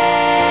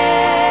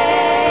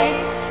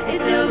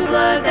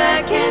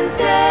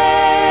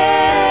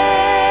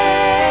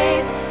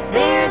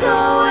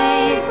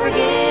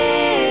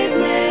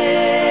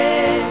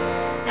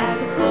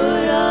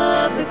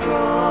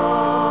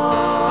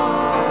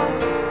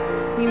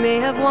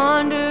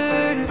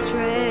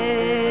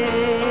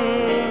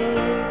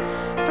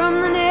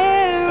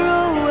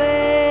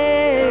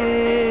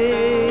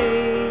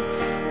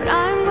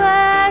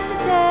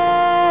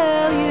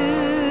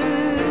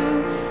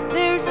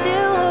 there's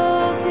still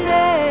hope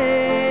today.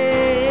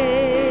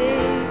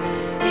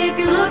 If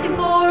you're looking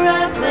for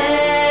a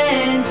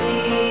cleansing,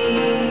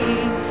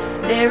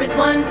 there is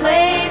one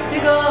place to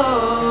go.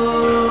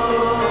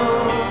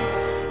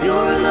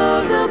 Your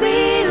load will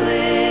be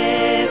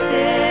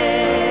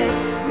lifted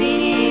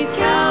beneath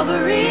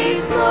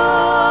Calvary's flow.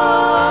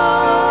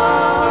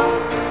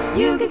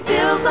 You can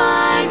still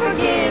find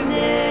forgiveness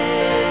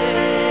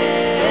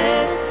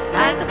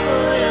at the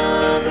foot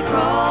of the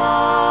cross.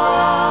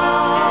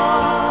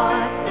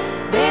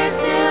 There's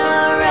still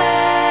a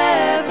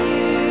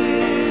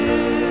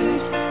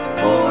refuge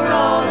for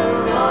all the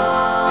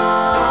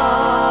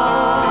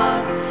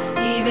lost.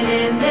 Even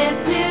in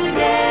this new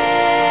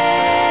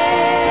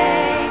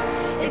day,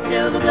 it's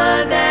still the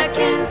blood that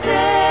can save.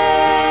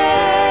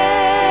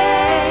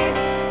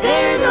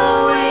 There's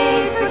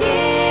always forgiveness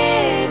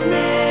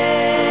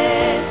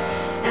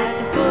at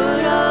the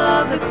foot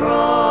of the cross.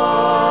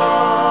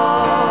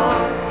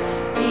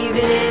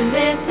 Even in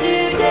this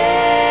new day,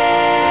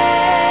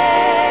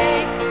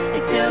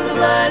 it's still the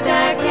blood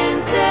that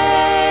can save.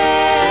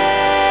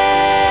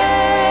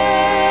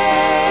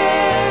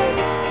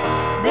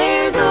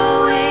 There's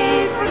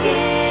always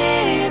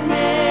forgiveness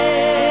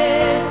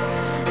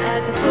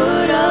at the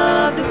foot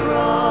of the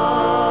cross.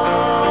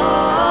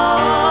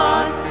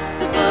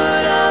 The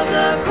foot of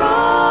the cross.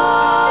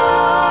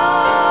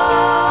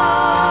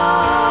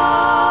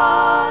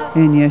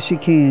 And yes, you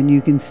can.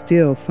 You can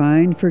still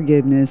find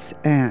forgiveness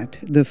at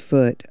the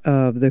foot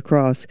of the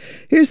cross.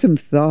 Here's some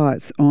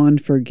thoughts on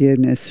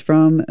forgiveness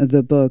from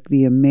the book,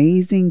 The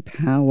Amazing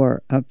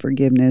Power of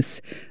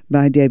Forgiveness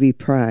by Debbie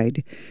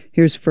Pride.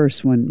 Here's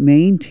first one.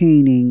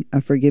 Maintaining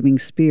a forgiving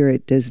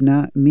spirit does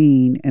not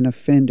mean an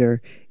offender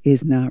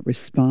is not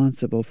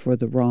responsible for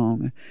the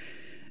wrong.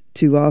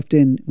 Too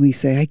often we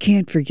say, I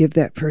can't forgive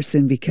that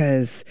person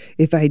because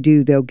if I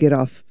do, they'll get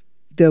off,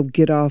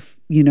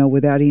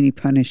 without any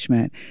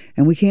punishment.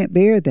 And we can't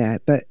bear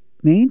that. But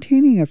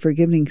maintaining a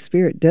forgiving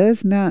spirit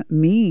does not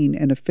mean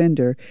an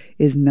offender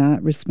is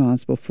not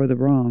responsible for the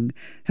wrong.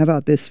 How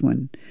about this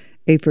one?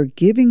 A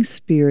forgiving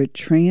spirit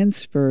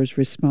transfers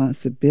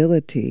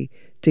responsibility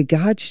to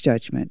God's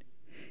judgment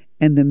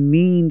and the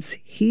means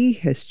He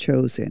has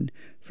chosen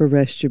for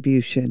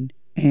retribution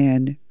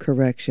and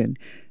correction.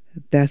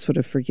 That's what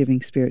a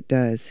forgiving spirit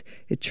does.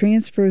 It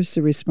transfers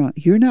the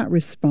response. You're not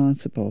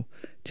responsible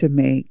to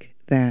make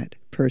that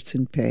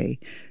person pay.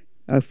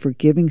 A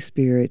forgiving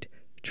spirit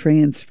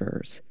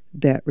transfers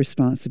that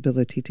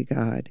responsibility to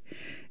God.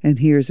 And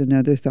here's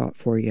another thought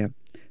for you,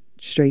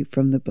 straight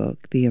from the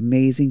book, The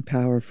Amazing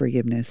Power of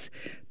Forgiveness.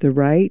 The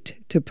right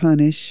to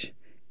punish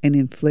and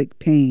inflict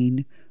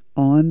pain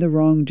on the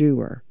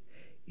wrongdoer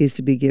is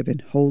to be given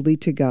wholly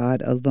to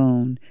God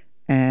alone,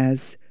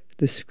 as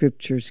the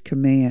Scriptures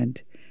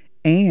command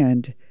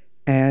and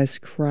as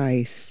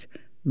Christ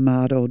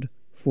modeled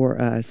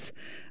for us.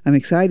 I'm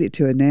excited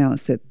to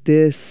announce that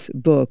this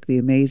book, The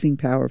Amazing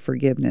Power of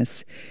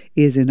Forgiveness,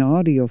 is in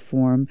audio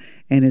form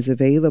and is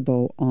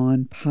available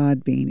on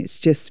Podbean. It's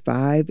just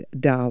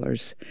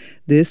 $5.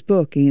 This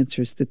book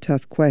answers the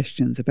tough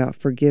questions about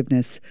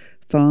forgiveness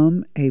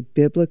from a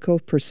biblical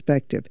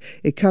perspective.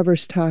 It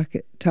covers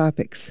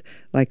topics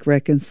like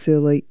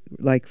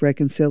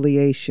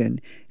reconciliation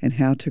and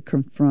how to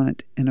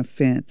confront an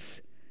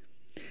offense.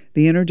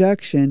 The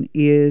introduction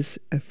is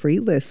a free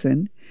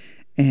listen,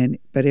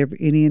 but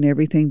any and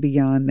everything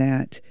beyond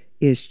that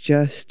is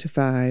just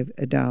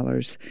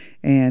 $5.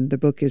 And the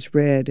book is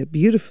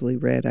beautifully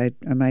read, I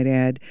might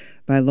add,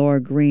 by Laura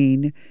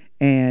Green.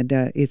 And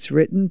it's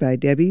written by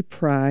Debbie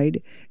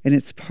Pride, and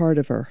it's part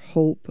of our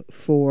Hope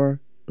for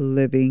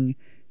Living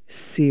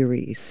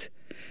series.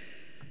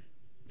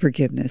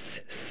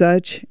 Forgiveness,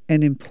 such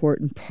an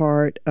important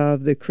part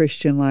of the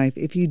Christian life.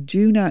 If you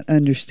do not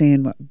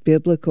understand what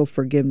biblical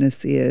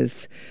forgiveness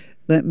is,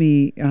 let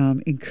me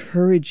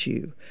encourage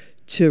you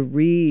to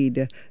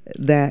read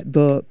that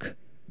book.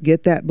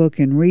 Get that book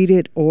and read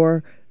it,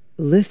 or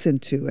listen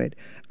to it.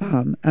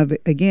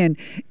 Again,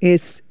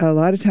 it's a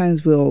lot of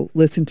times we'll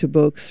listen to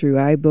books through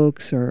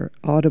iBooks or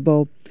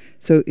Audible.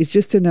 So it's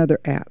just another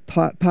app.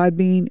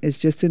 Podbean is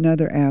just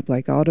another app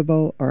like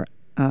Audible or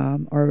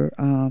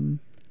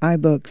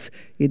iBooks.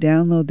 You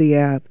download the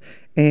app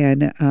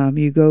and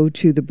you go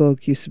to the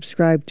book, you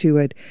subscribe to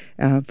it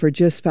for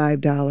just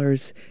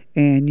 $5,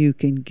 and you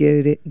can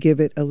give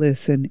it a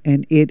listen,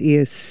 and it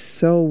is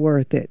so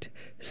worth it.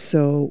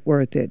 So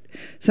worth it.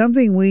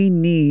 Something we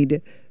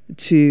need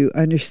to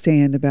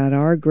understand about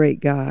our great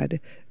God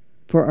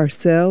for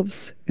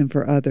ourselves and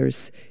for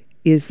others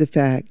is the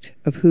fact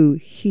of who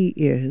He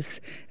is,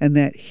 and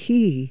that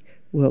He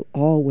will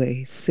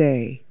always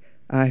say,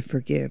 I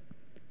forgive,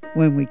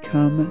 when we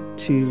come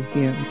to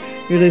Him.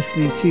 You're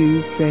listening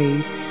to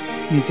Faith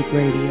Music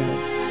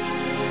Radio.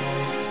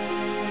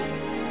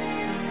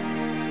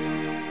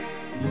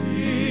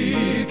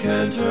 He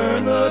can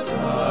turn the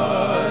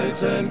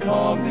tides and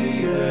calm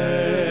the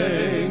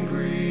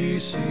angry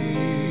sea.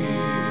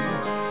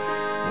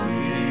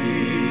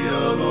 He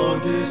alone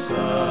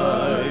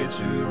decides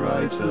who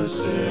writes the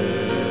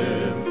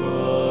symphony.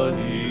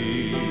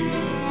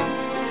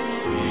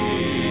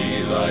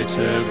 lights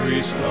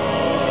every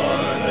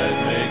star that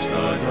makes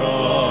the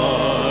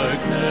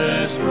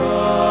darkness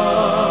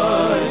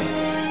bright.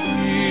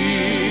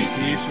 He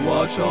keeps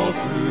watch all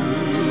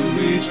through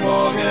each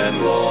long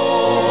and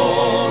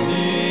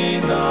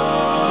lonely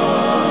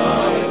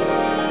night.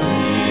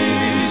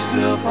 He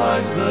still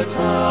finds the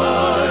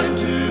time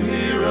to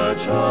hear a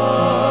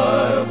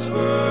child's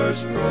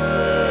first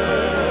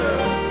prayer.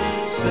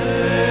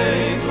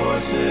 Saint or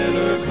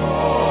sinner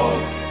call,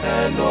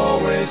 and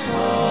always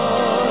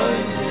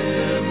find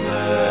him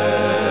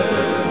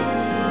there.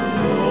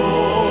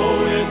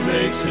 Though it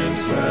makes him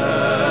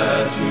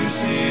sad to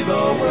see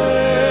the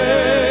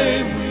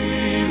way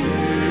we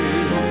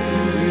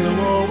live,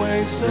 he'll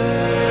always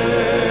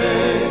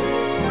say,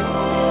 I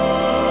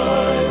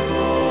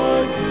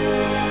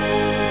forgive.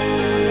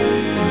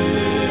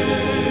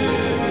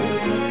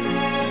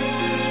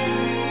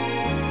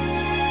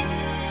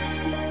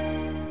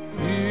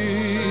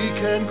 He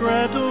can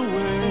grant a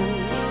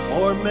wish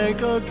or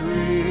make a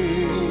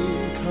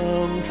dream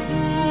come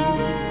true.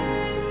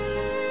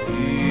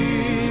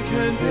 He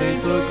can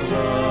paint the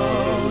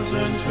clouds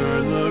and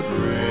turn the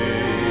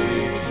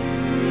gray to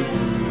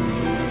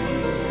blue.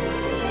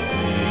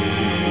 He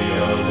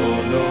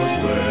alone knows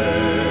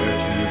where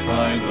to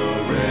find the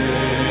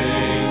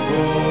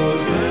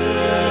rainbow's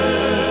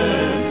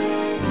end.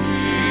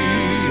 He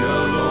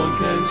alone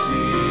can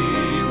see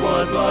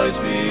what lies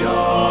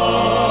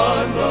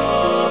beyond the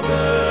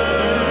bend.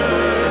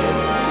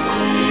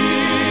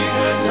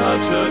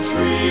 Touch a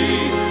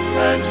tree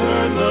and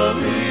turn the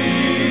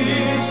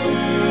leaves to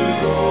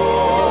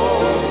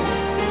gold.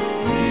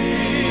 He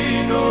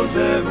knows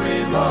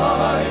every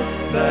lie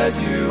that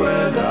you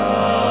and I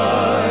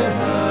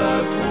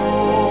have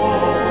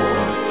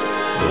told.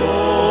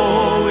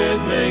 Though it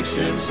makes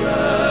him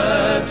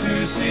sad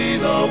to see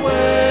the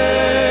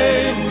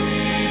way we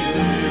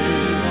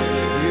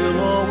live, he'll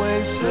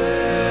always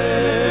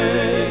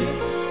say,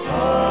 I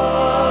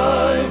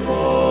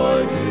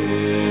forgive.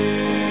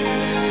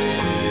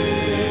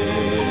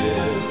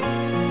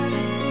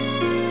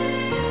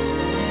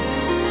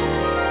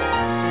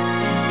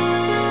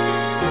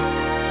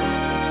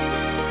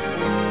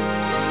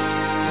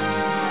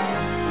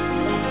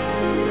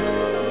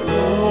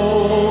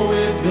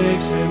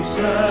 Makes him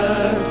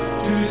sad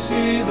to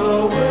see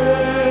the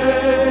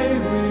way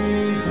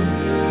we live.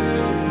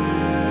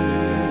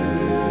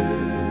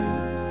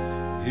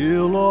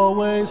 He'll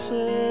always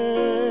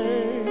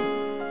say,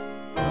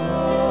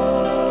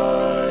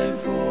 I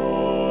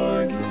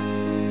forgive.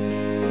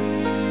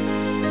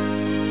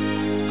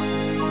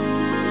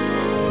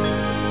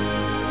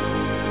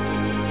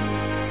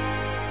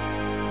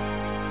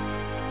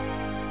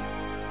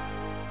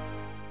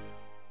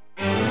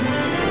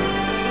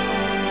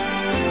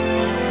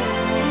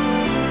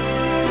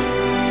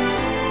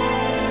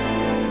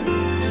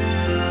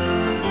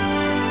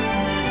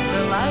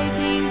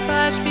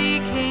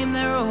 Became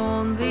their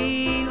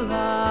only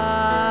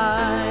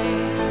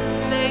light.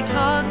 They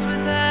tossed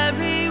with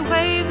every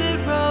wave that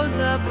rose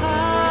up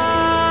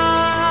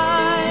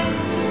high.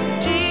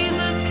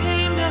 Jesus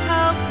came to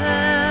help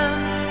them,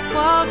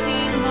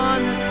 walking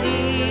on the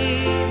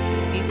sea.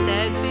 He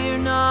said, fear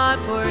not,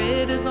 for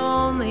it is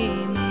only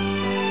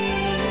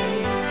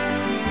me.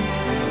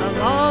 Of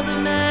all the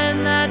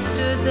men that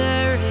stood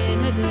there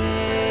in a daze,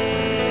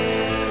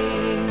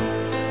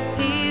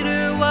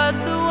 Peter was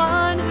the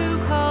one who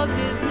called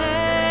his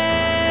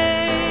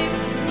name.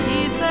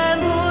 He said,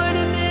 Lord,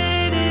 if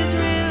it is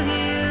real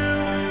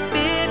you,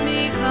 bid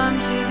me come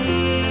to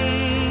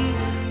thee.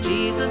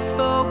 Jesus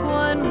spoke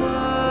one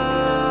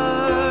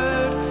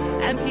word,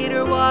 and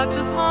Peter walked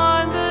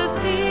upon the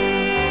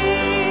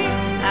sea.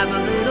 Have a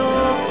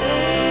little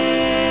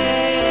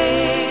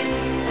faith,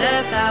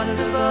 step out of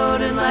the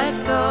boat and let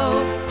go.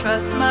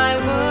 Trust my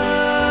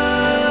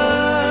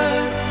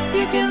word,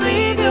 you can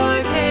leave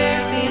your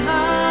cares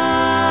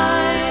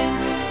behind.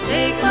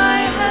 Take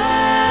my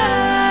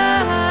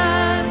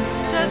hand,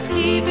 just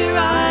keep your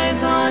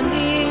eyes on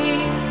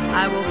me.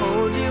 I will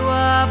hold you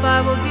up,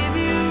 I will give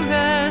you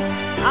rest,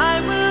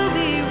 I will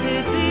be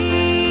with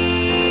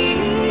thee.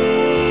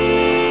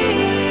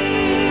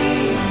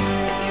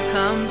 If you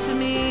come to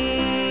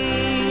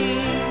me,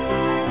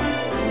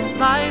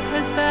 life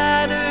has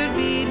battered,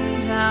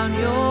 beaten down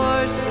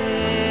your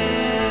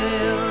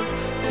sails.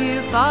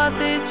 You fought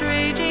this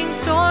raging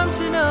storm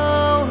to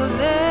no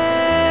avail.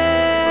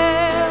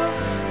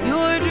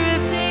 You're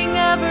drifting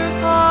ever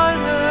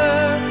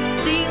farther,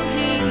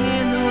 sinking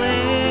in the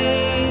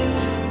waves.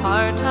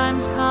 Hard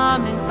times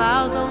come and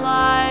cloud the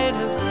light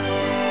of day.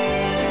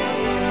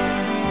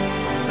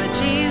 But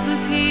Jesus,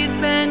 He's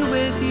been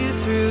with you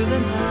through the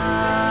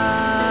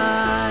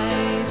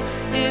night.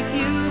 If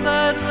you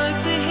but look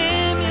to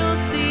Him, you'll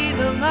see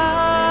the light.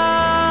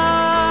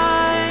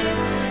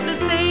 The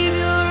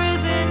Savior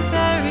isn't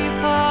very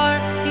far,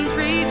 He's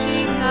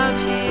reaching out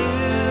to you.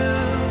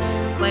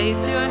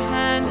 Place your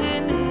hand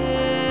in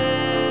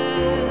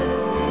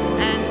His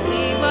and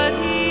see what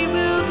He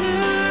will do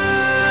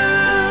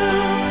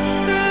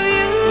through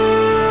you.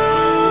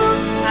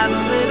 Have a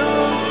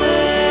little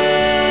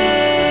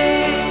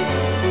faith,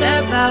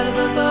 out of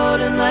the boat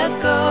and let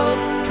go.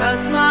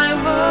 Trust my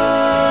word.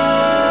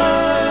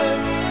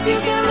 You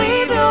can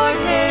leave your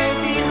cares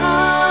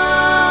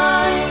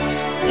behind.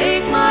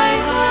 Take my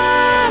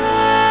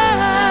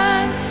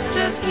hand.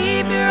 Just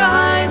keep your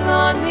eyes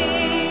on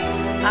me.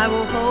 I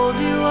will hold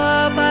you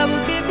up. I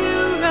will give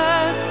you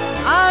rest.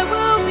 I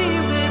will be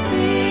with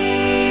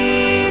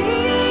thee.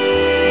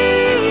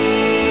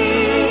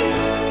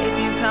 If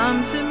you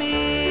come to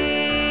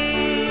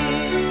me,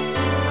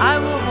 I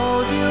will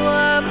hold you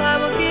up, I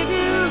will give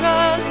you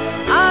rest,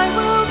 I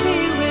will be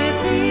with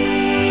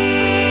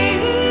thee.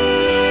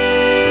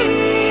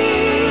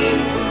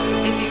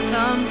 If you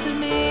come to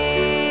me,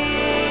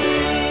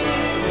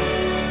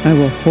 I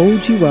will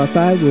hold you up,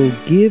 I will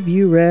give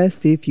you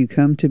rest if you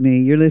come to me.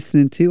 You're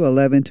listening to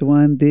 11 to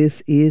 1.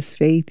 This is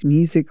Faith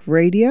Music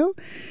Radio,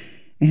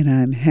 and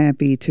I'm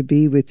happy to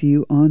be with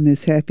you on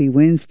this Happy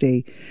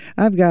Wednesday.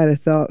 I've got a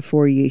thought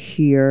for you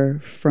here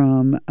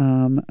from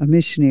a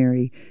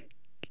missionary,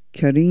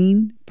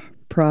 Karine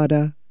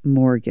Prada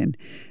Morgan,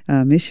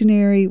 a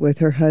missionary with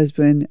her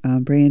husband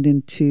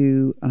Brendan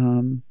to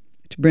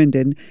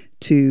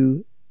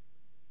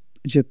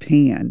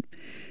Japan,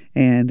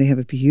 and they have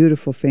a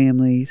beautiful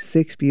family,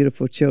 6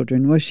 beautiful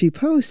children. Well, she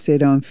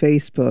posted on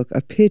Facebook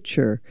a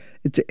picture.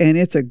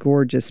 It's a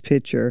gorgeous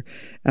picture.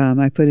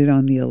 I put it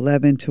on the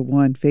 11 to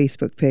 1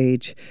 Facebook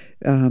page.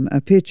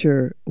 A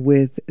picture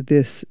with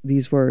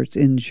these words: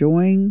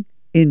 enjoy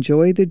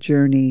the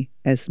journey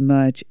as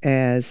much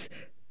as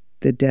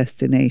the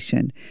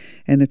destination.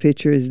 And the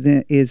picture is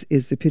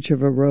the picture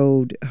of a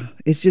road.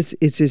 It's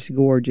just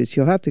gorgeous.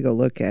 You'll have to go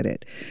look at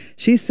it.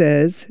 She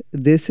says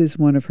this is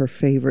one of her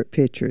favorite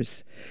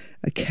pictures,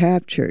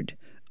 captured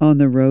on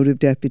the road of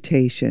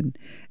deputation.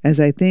 As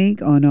I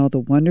think on all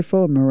the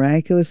wonderful and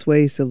miraculous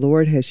ways the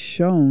Lord has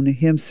shown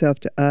himself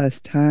to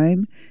us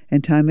time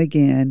and time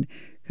again,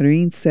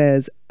 Karine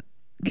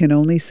can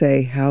only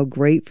say how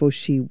grateful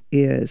she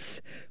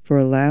is for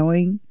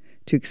allowing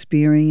to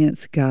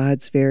experience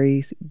God's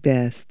very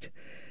best.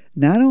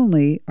 Not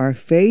only our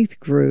faith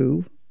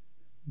grew,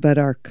 but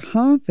our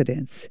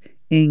confidence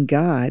in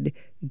God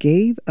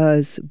gave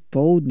us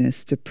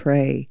boldness to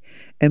pray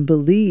and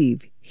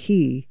believe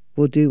He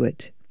will do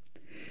it.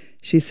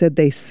 She said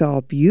they saw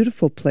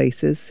beautiful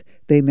places,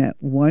 they met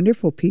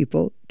wonderful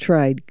people,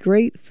 tried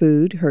great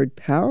food, heard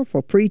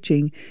powerful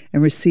preaching,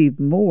 and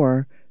received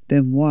more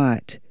than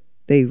what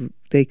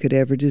they could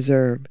ever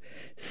deserve,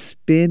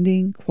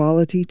 spending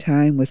quality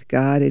time with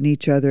God and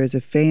each other as a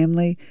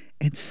family,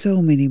 and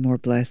so many more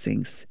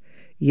blessings.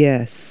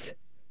 Yes,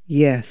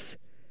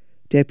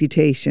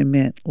 deputation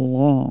meant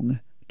long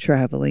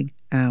traveling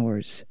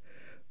hours.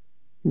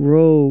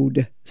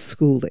 Road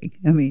schooling.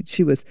 I mean,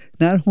 she was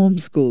not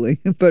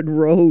homeschooling, but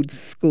road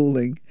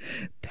schooling,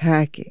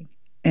 packing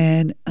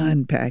and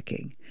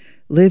unpacking,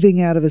 living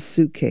out of a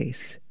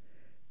suitcase.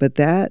 But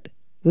that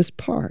was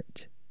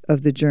part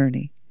of the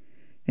journey.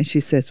 And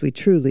she says we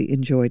truly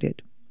enjoyed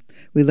it.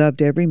 We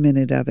loved every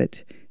minute of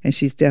it, and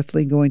she's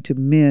definitely going to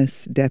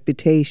miss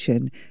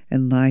deputation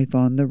and life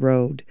on the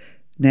road,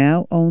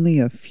 now only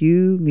a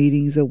few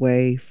meetings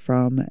away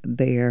from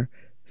their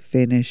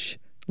finish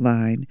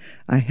line.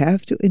 I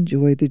have to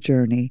enjoy the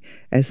journey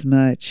as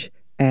much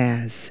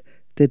as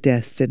the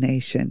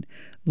destination.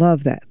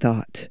 Love that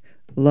thought.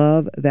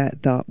 Love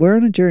that thought. We're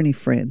on a journey,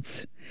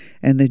 friends,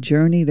 and the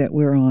journey that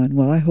we're on,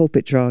 well, I hope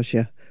it draws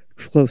you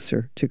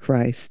closer to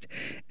Christ.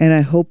 And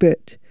I hope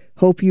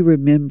you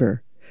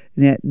remember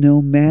that no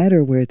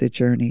matter where the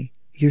journey,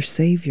 your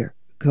Savior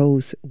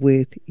goes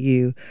with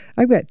you.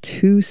 I've got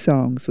 2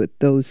 songs with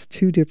those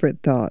 2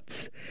 different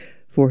thoughts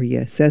for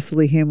you.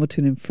 Cecily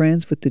Hamilton and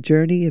Friends with The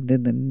Journey, and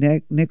then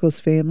the Nichols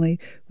Family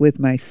with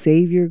My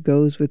Savior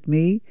Goes With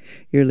Me.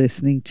 You're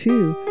listening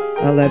to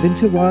 11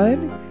 to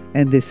 1,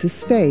 and this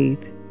is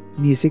Faith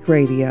Music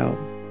Radio.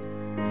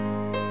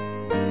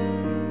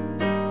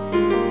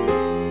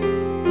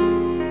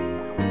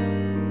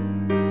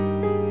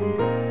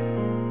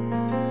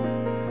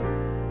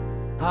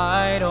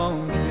 I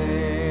don't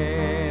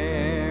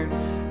care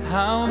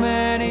how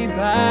many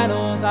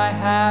battles I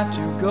have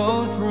to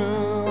go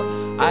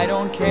through. I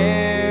don't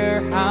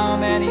care how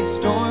many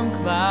storm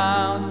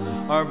clouds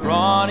are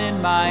brought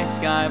in my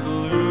sky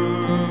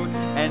blue.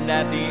 And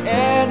at the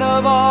end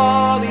of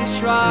all these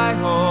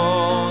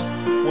trials,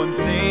 one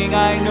thing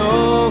I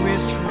know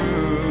is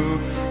true.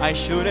 I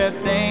should have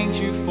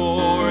thanked you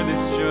for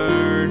this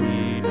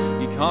journey,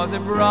 because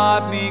it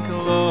brought me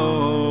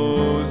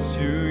close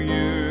to you.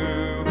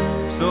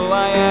 So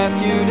I ask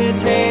you to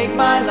take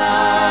my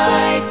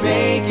life,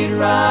 make it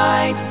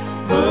right,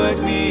 put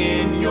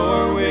me in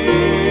your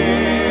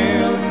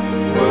will.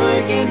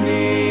 Work in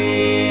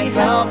me,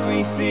 help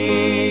me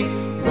see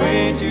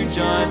when to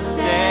just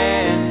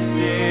stand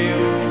still.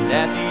 And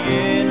at the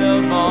end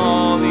of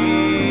all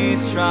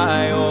these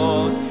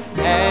trials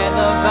and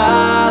the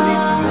valley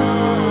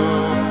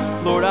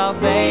through, Lord, I'll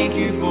thank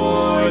you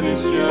for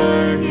this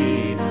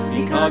journey,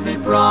 because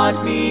it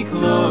brought me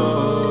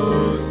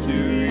close to you.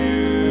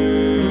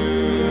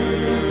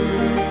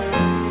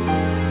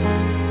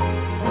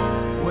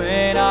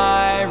 When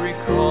I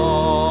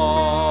recall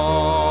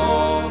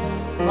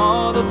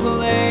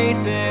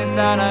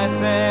that I've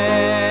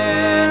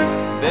been.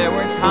 There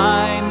were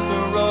times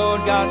the road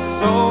got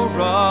so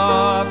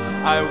rough,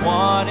 I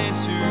wanted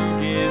to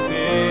give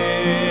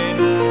in.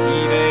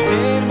 Even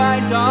in my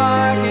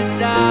darkest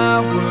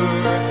hour,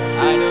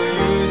 I know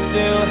you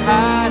still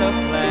had a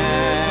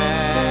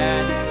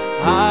plan.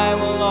 I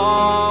will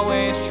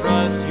always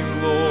trust you,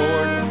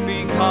 Lord,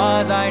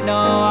 because I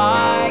know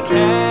I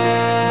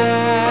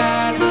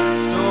can.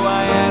 So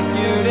I ask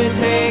you to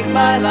take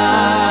my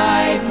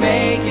life,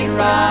 make it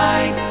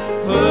right,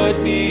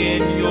 put me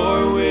in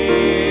your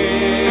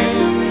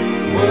will.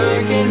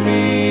 Work in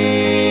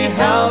me,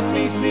 help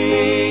me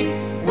see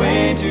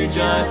when to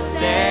just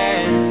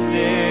stand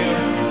still.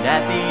 And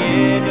at the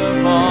end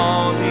of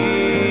all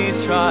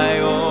these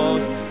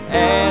trials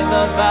and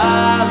the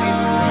valley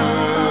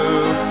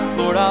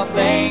through, Lord, I'll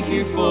thank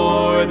you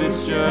for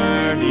this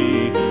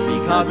journey,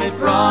 because it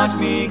brought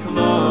me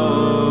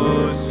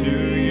close to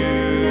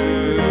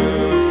you.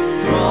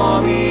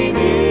 Draw me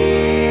nearer,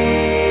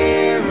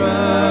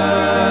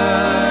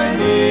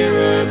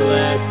 nearer,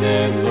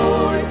 blessed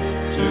Lord,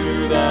 to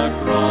the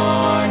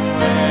cross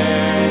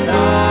where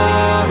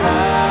thou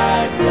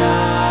hast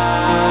died.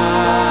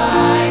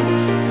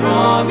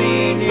 Draw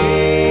me nearer,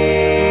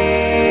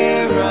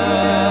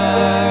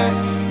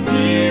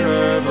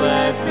 nearer,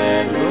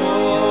 blessed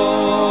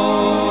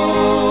Lord.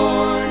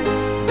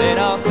 Then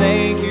I'll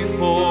thank you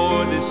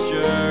for this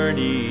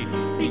journey,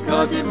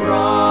 because it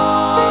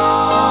brought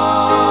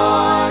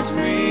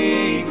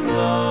me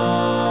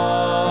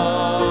close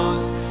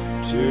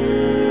to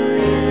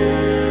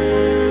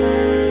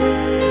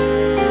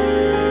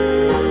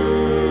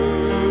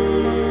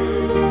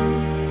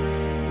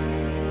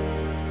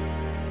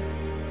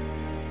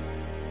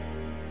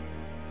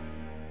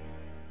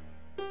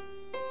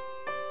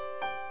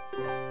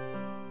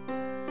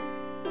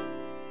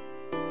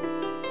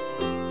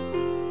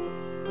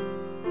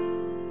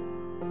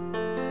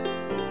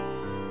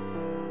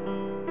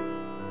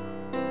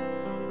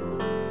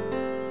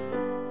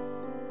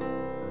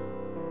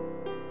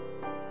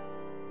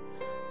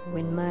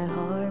When my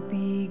heart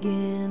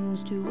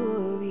begins to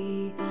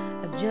worry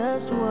of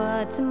just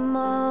what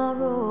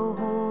tomorrow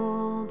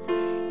holds,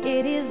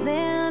 it is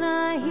then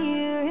I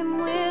hear him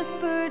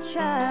whisper,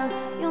 child,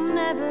 you'll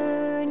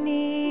never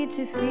need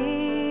to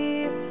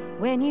fear.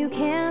 When you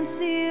can't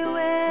see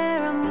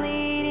where I'm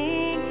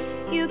leading,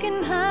 you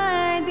can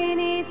hide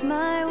beneath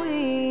my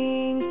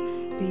wings.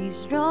 Be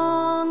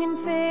strong and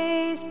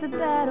face the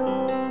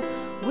battle.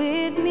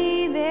 With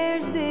me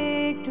there's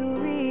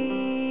victory.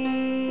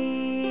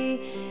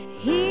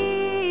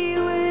 He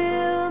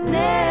will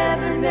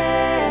never,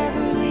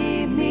 never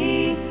leave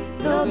me,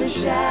 though the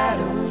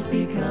shadows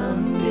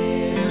become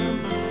dim.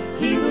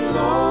 He will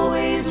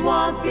always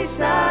walk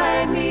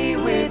beside me,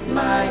 with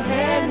my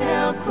hand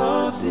held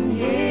close in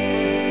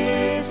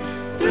his.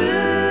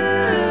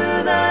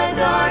 Through the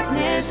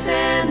darkness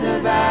and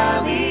the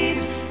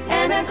valleys,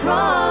 and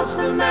across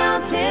the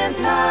mountains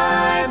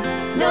high,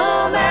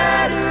 no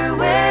matter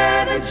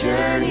where the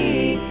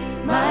journey,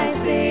 my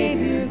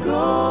Savior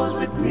goes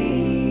with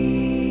me.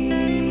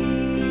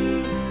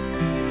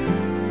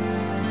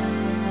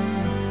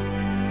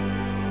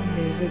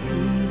 There's a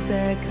peace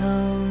that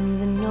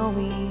comes in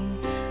knowing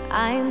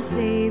I am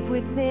safe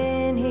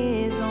within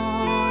his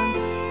arms.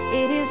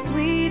 It is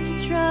sweet to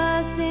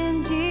trust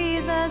in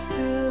Jesus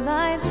through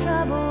life's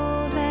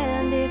troubles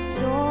and its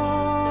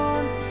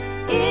storms.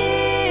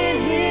 In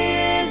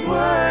his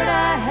word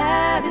I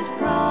have his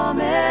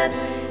promise.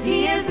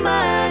 He is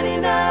mine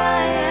and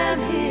I am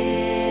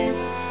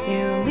his.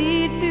 He'll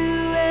lead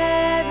through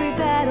every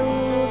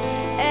battle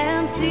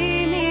and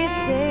see me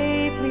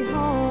safely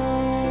home.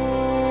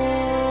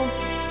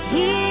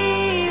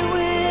 He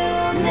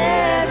will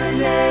never,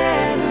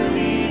 never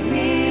leave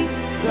me,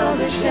 though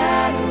the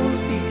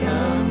shadows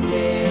become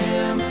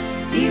dim.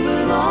 He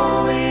will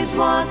always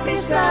walk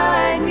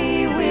beside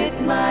me, with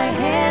my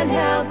hand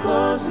held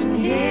close in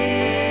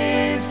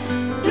his.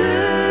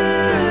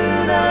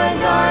 Through the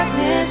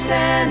darkness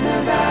and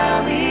the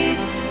valleys,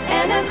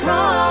 and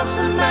across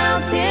the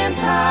mountains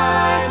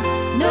high,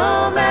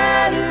 no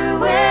matter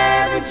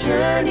where the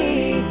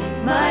journey,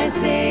 my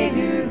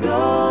Savior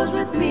goes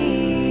with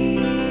me.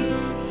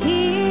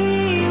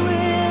 He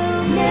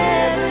will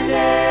never,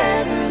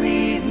 never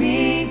leave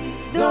me,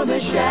 though the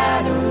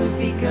shadows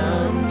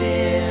become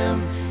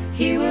dim.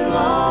 He will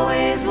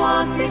always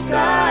walk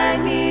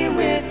beside me,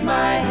 with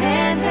my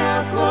hand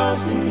held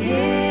close in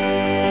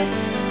his.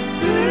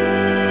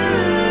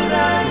 Through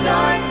the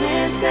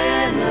darkness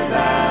and the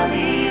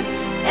valleys,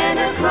 and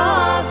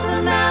across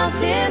the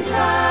mountains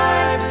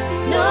high,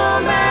 no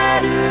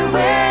matter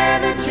where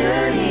the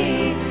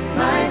journey,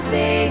 my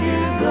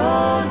Savior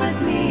goes with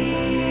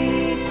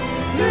me.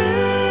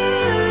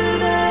 Through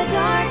the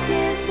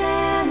darkness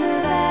and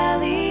the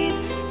valleys,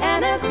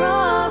 and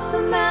across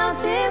the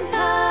mountains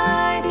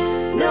high,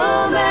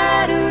 no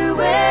matter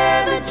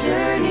where the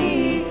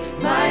journey,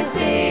 my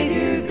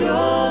Savior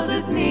goes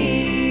with me.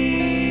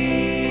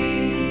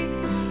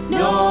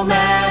 No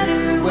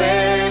matter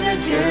where the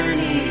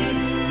journey,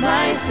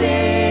 my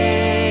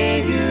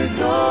Savior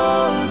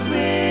goes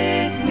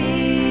with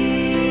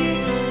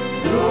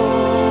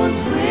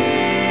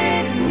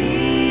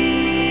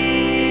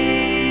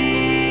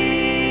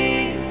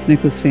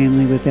Nichols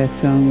family with that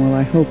song. Well,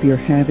 I hope you're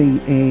having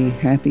a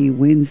happy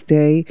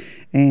Wednesday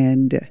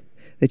and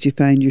that you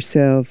find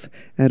yourself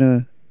at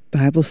a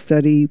Bible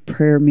study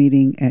prayer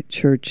meeting at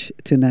church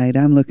tonight.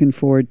 I'm looking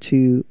forward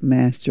to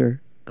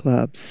Master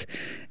Clubs,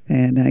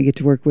 and I get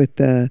to work with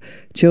the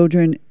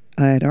children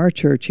at our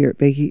church here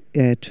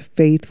at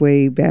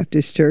Faithway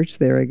Baptist Church.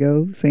 There I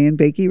go, saying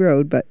Bakey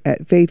Road, but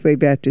at Faithway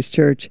Baptist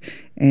Church,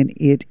 and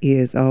it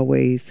is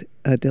always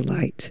a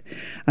delight.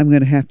 I'm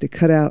going to have to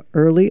cut out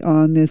early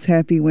on this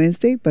happy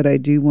Wednesday, but I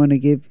do want to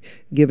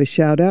give a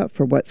shout out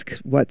for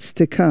what's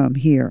to come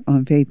here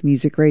on Faith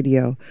Music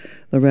Radio.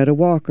 Loretta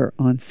Walker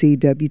on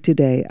CW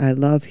Today. I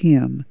love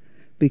him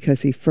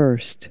because he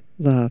first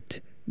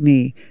loved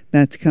me.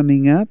 That's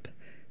coming up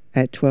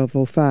at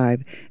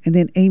 12:05. And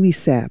then Amy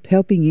Sapp,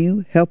 Helping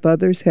You Help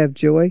Others Have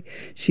Joy.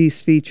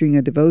 She's featuring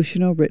a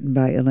devotional written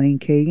by Elaine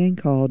Kagan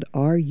called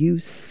Are You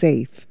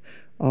Safe?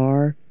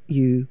 Are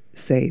You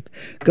Safe?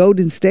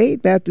 Golden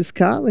State Baptist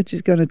College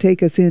is going to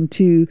take us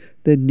into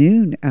the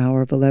noon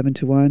hour of 11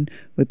 to 1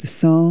 with the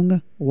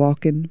song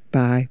Walking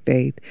by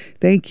Faith.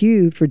 Thank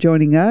you for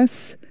joining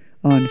us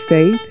on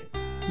Faith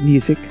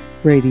Music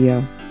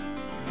Radio.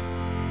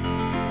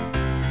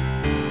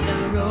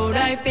 The road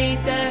I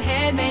face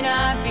ahead may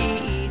not be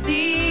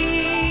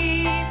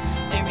easy.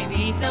 There may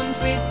be some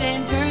twists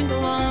and turns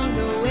along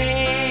the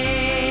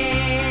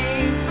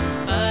way,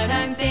 but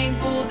I'm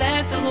thankful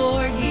that the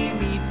Lord, He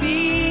leads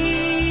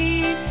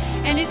me,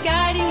 and His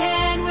guiding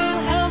hand will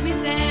help me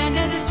stand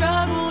as I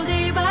struggle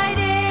day by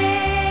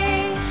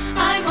day.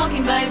 I'm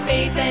walking by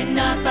faith and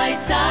not by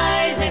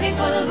sight, living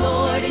for the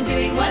Lord and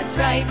doing what's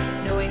right,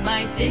 knowing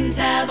my sins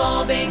have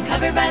all been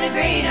covered by the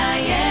great I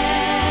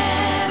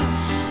Am.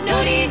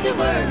 No need to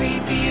worry,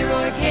 fear,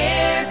 or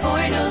care, for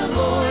I know the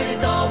Lord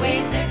is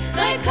always there.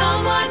 Let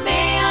come what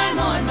may, I'm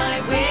on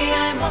my way,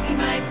 I'm walking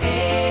by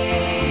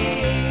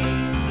faith.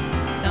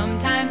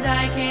 Sometimes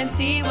I can't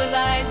see what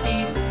lies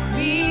before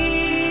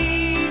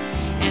me,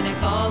 and I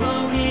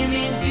follow Him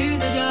into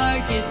the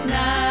darkest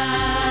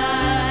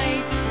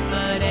night.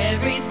 But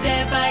every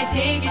step I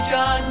take, it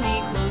draws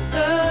me closer,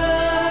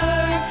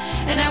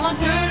 and I won't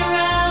turn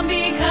around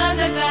because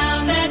I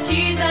found that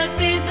Jesus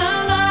is the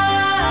light.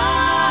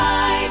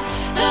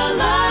 The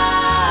light.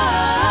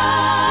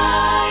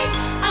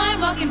 I'm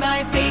walking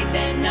by faith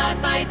and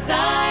not by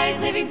sight,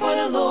 living for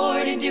the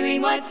Lord and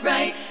doing what's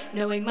right,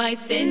 knowing my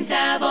sins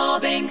have all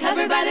been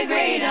covered by the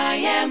great I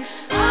Am.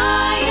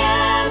 I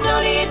am, no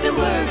need to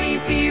worry,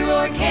 fear,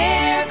 or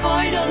care, for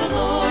I know the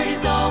Lord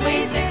is